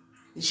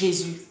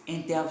 Jésus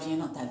intervient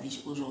dans ta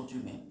vie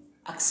aujourd'hui même.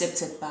 Accepte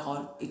cette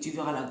parole et tu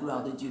verras la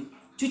gloire de Dieu.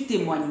 Tu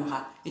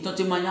témoigneras et ton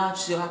témoignage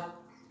sera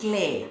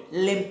clair,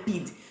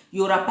 limpide. Il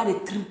n'y aura pas de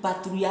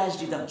tripatouillage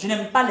dedans. Je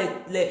n'aime pas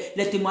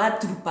les témoignages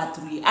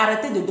tripatouillés.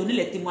 Arrêtez de donner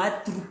les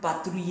témoignages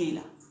tripatouillés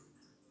là.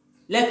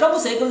 Quand vous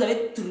savez que vous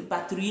avez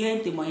patrouillé un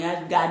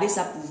témoignage, gardez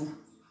ça pour vous.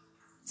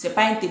 Ce n'est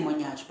pas un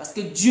témoignage. Parce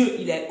que Dieu,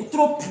 il est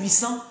trop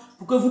puissant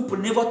pour que vous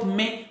preniez votre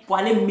main pour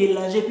aller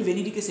mélanger puis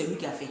venir dire que c'est lui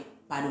qui a fait.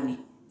 Pardonnez.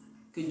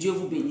 Que Dieu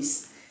vous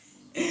bénisse.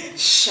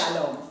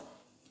 Shalom.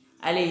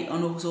 Allez,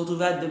 on se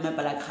retrouvera demain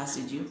par la grâce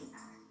de Dieu.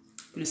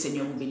 Que le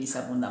Seigneur vous bénisse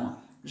abondamment.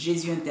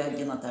 Jésus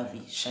intervient dans ta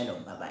vie.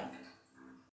 Shalom. Bye bye.